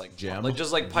lot of just like Gin? like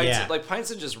just like pints, Yeah. like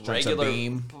pints of just of regular,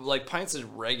 Beam. like pints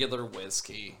of regular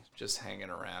whiskey just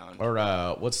hanging around. Or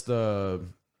what's the?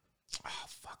 Oh,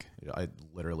 fuck! I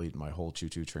literally my whole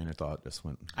choo-choo train of thought just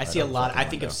went. I see a lot. I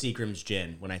think of Seagram's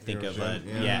gin when I think of gin,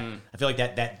 yeah. I feel like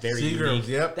that very Seagram's,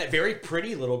 unique, that very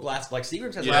pretty little glass. Like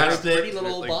Seagram's has Yeah. a very pretty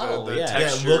little Like bottle. the yeah. Yeah,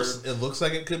 texture. it looks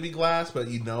like it could be glass, but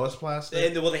you know it's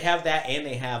plastic. And, well, they have that, and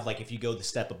they have like if you go the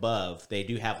step above, they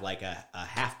do have like a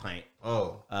half pint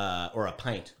Oh. or a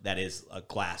pint that is a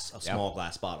glass, a small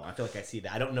glass bottle. I feel like I see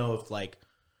that. I don't know if like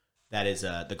that is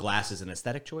the glass is an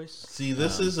aesthetic choice. See,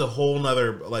 this is a whole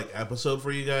nother like episode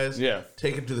for you guys. Yeah.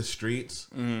 Take it to the streets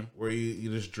where you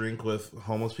just drink with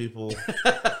homeless people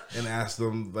and ask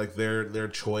them like their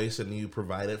choice, and you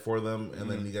provide it for them, and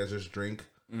then you guys just drink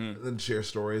and then share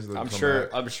stories. And then come back.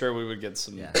 I'm sure we would get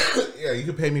some Yeah, you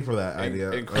could pay me for that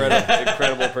idea.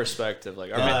 incredible perspective.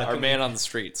 Like our man on the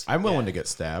streets. I'm willing to get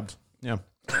stabbed. Yeah.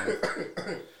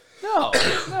 No.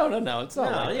 It's not. No,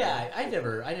 like yeah, I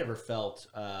never felt.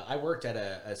 I worked at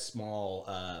a small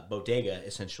bodega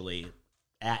essentially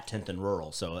at 10th and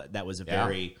Rural, so that was a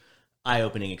very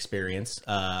eye-opening experience.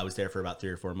 I was there for about 3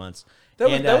 or 4 months.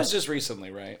 that was just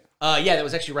recently, right? Yeah, that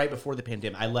was actually right before the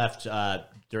pandemic. I left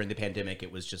during the pandemic.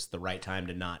 It was just the right time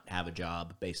to not have a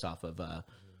job based off of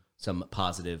some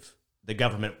positive. The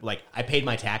government, like, I paid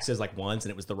my taxes like once,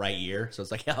 and it was the right year, so it's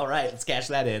like, all right, let's cash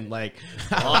that in. Like,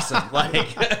 awesome. Like,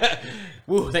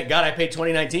 woo, thank God I paid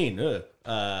 2019.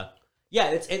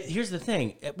 Yeah, here's the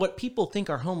thing: what people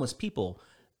think are homeless people,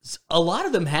 a lot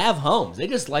of them have homes. They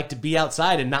just like to be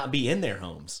outside and not be in their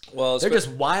homes. Well, they're just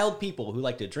wild people who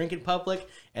like to drink in public,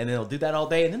 and then they'll do that all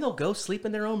day, and then they'll go sleep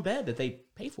in their own bed that they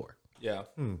pay for. Yeah.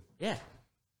 Yeah.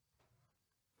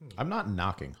 I'm not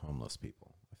knocking homeless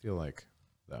people. I feel like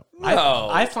that. No,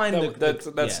 I find that's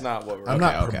yeah. not what we're. I'm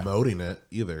not okay. promoting it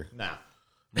either. Nah.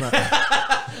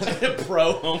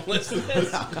 Pro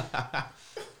homelessness.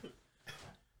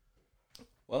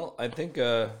 Well, I think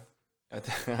I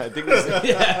think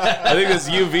this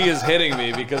UV is hitting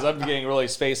me because I'm getting really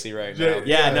spacey right now.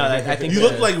 Yeah, no, I think You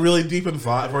looked like really deep in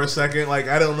thought for a second. Like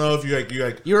I don't know if you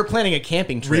like you were planning a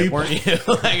camping trip, weren't you?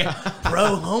 Like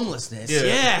pro homelessness. Yeah.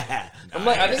 Yeah.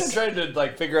 I think I'm trying to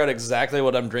like figure out exactly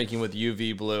what I'm drinking with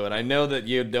UV blue, and I know that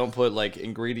you don't put like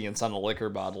ingredients on a liquor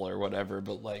bottle or whatever,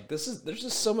 but like there's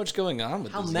just so much going on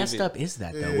with How this messed UV. up is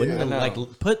that though? Wouldn't it, like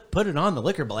put it on the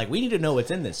liquor, but like we need to know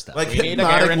what's in this stuff. Like We need a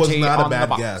Hypnotic was guarantee not a on the bad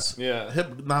box. guess. Yeah.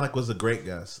 Hypnotic was a great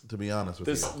guess, to be honest with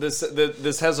you.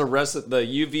 This has a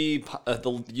the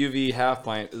UV half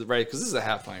pint, right? Because this is a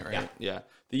half pint, right? Yeah.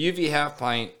 The UV half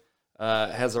pint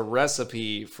has a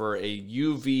recipe for a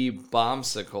UV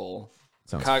bombsicle.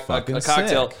 Sounds A fucking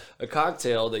cocktail, sick. a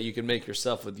cocktail that you can make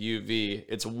yourself with UV.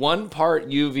 It's 1 part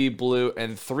UV blue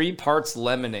and 3 parts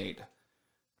lemonade,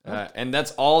 and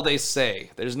that's all they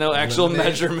say. There's no actual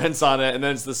measurements on it, and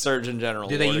then it's the Surgeon General.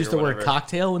 do they wording use or the word whatever.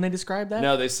 cocktail when they describe that?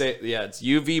 No, they say it's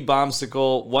UV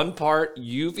bombsicle, 1 part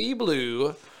UV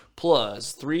blue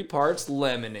plus 3 parts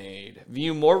lemonade.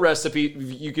 You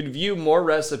can view more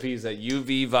recipes at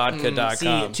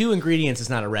uvvodka.com. See, 2 ingredients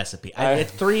is not a recipe.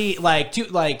 It's 3, like 2,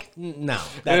 like no.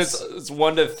 And That's it's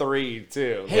 1 to 3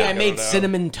 too. hey, I made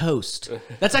cinnamon toast.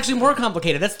 That's actually more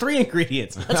complicated. That's 3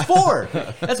 ingredients. That's 4.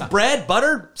 That's bread,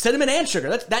 butter, cinnamon, and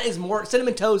sugar. That is more.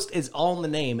 Cinnamon toast is all in the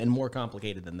name and more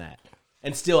complicated than that.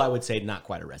 And still, I would say not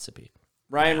quite a recipe.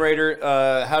 Ryan Rader,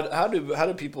 how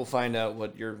do people find out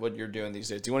what you're doing these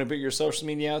days? Do you want to put your social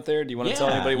media out there? Do you want to tell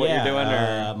anybody what you're doing?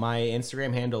 Or My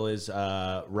Instagram handle is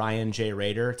Ryan J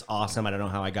Rader. It's awesome. I don't know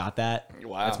how I got that.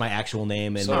 Wow. That's my actual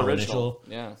name and So middle original.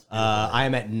 initial. Yeah. I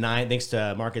am at 9. Thanks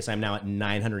to Marcus, I'm now at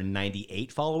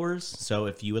 998 followers. So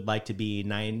if you would like to be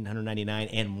 999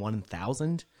 and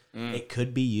 1,000, it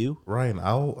could be you. Ryan,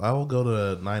 I will go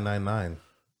to 999.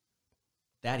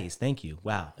 Daddies, thank you.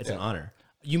 Wow, it's an honor.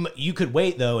 You could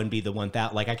wait though and be the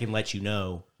 1,000. Like I can let you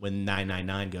know when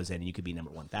 999 goes in, and you could be number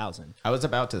 1,000. I was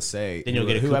about to say, Then you'll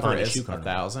get a whoever coupon to is Shoe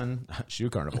Carnival. 1,000 Shoe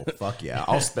Carnival. Fuck yeah,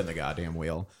 I'll spin the goddamn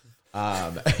wheel.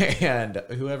 And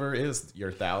whoever is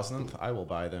your 1,000th, I will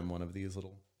buy them one of these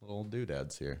little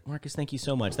doodads here. Marcus, thank you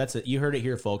so much. That's it. You heard it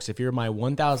here, folks. If you're my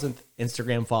 1,000th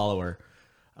Instagram follower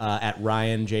at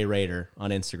Ryan J Rader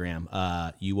on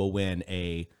Instagram, you will win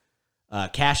a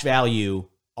cash value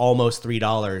almost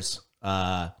 $3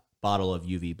 bottle of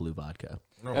UV blue vodka.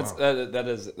 That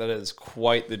is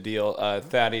quite the deal.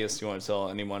 Thaddeus, do you want to tell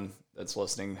anyone that's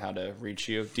listening how to reach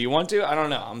you? Do you want to? I don't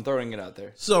know. I'm throwing it out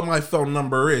there. So my phone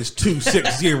number is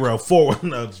 260-4.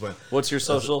 No, it's fine. What's your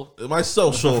social? My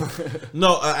social.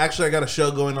 No, actually, I got a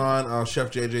show going on,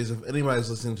 Chef JJ's. If anybody's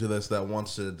listening to this that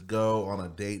wants to go on a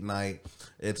date night,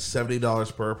 it's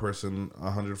 $70 per person,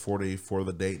 $140 for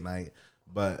the date night.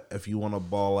 But if you want to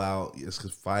ball out, it's a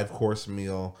 5-course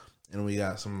meal, and we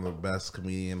got some of the best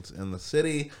comedians in the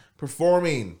city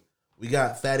performing. We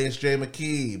got Thaddeus J.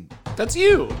 McKee. That's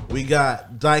you. We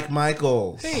got Dyke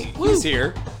Michaels. Hey, he's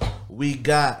here. We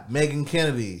got Megan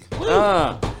Kennedy.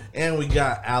 And we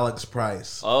got Alex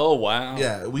Price. Oh, wow.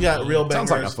 Yeah, we got real bangers.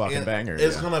 Sounds like a fucking and banger,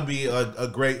 It's yeah. going to be a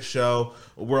great show.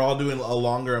 We're all doing a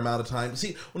longer amount of time.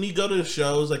 See, when you go to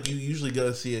shows, like you usually go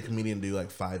to see a comedian do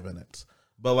like 5 minutes.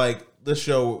 But like this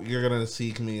show, you're going to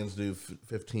see comedians do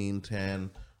 15,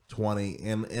 10, 20,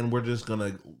 and we're just going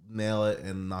to nail it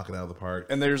and knock it out of the park.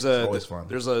 And there's always fun.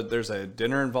 There's a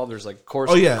dinner involved. There's like course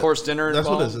dinner That's involved.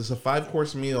 what it is. It's a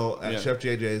 5-course meal at Yeah. Chef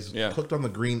JJ's, Yeah. cooked on the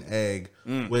green egg,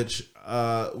 which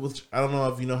I don't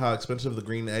know if you know how expensive the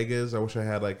green egg is. I wish I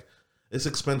had it's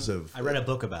expensive. I read a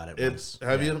book about it. It's once.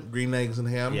 have you green eggs and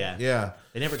ham? Yeah. yeah.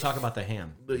 They never talk about the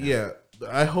ham. But yeah,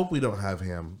 I hope we don't have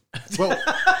ham. Well,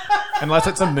 Unless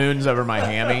it's a moons over my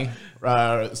hammy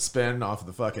spin off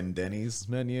the fucking Denny's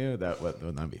menu, that'd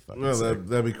be fucking no, sick.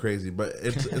 that'd be crazy. But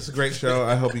it's a great show.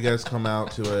 I hope you guys come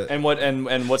out to it And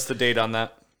what's the date on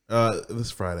that?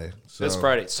 this Friday. So, This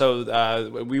Friday.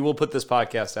 So we will put this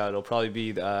podcast out. It'll probably be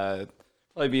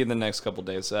in the next couple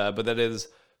days. But that is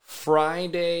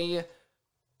Friday,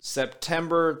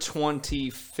 September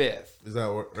 25th. Is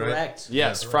that what, right? Correct.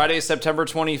 Yes, Friday, September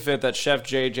 25th at Chef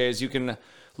JJ's. You can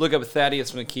look up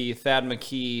Thaddeus McKee, Thad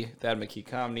McKee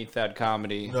Comedy, Thad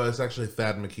Comedy. No, it's actually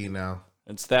Thad McKee now.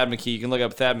 It's Thad McKee. You can look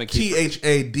up Thad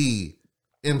McKee.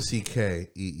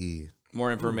 THADMCKEE.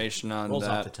 More information on Rolls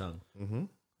off the that. tongue.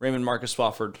 Raymond Marcus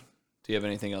Swafford, do you have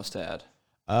anything else to add?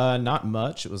 Not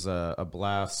much. It was a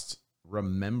blast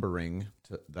remembering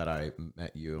that I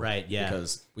met you. Right, yeah.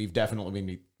 Because we've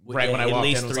definitely when At I walked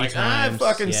least in, it was 3 like, times. I've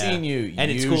fucking Yeah. seen you.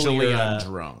 And it's cool Usually you're, I'm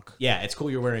drunk. Yeah, it's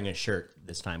cool you're wearing a shirt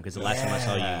this time because the last time I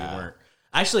saw you, you weren't.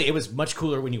 Actually, it was much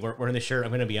cooler when you weren't wearing the shirt. I'm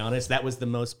going to be honest. That was the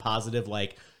most positive,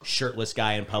 shirtless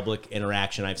guy in public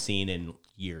interaction I've seen in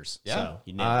years. Yeah. So,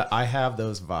 you nailed it. I have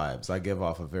those vibes. I give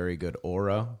off a very good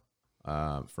aura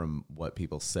from what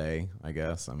people say, I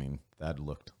guess. I mean, that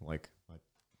looked like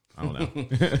I don't know.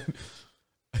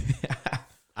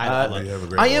 I love You have a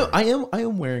great I boy.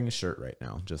 am wearing a shirt right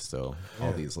now, just so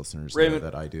all these listeners know Raymond-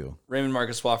 that I do. Raymond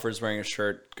Marcus Wofford is wearing a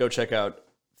shirt. Go check out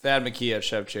Thad McKee at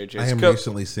Chef JJ's. I am Go,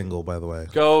 recently single, by the way.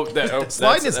 go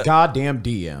Slide his goddamn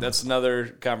DM. That's another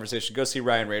conversation. Go see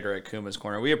Ryan Rader at Kuma's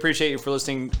Corner. We appreciate you for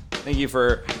listening. Thank you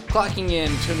for clocking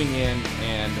in, tuning in,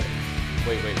 and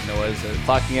wait, no, what is it?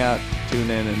 Clocking out,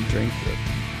 tune in, and drink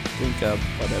up,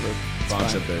 whatever. It's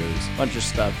Bunch fine. of booze. Bunch of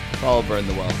stuff. Follow Burn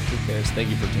the Well. Who cares? Thank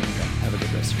you for tuning in. Have a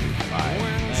good rest of your week. Bye.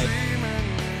 When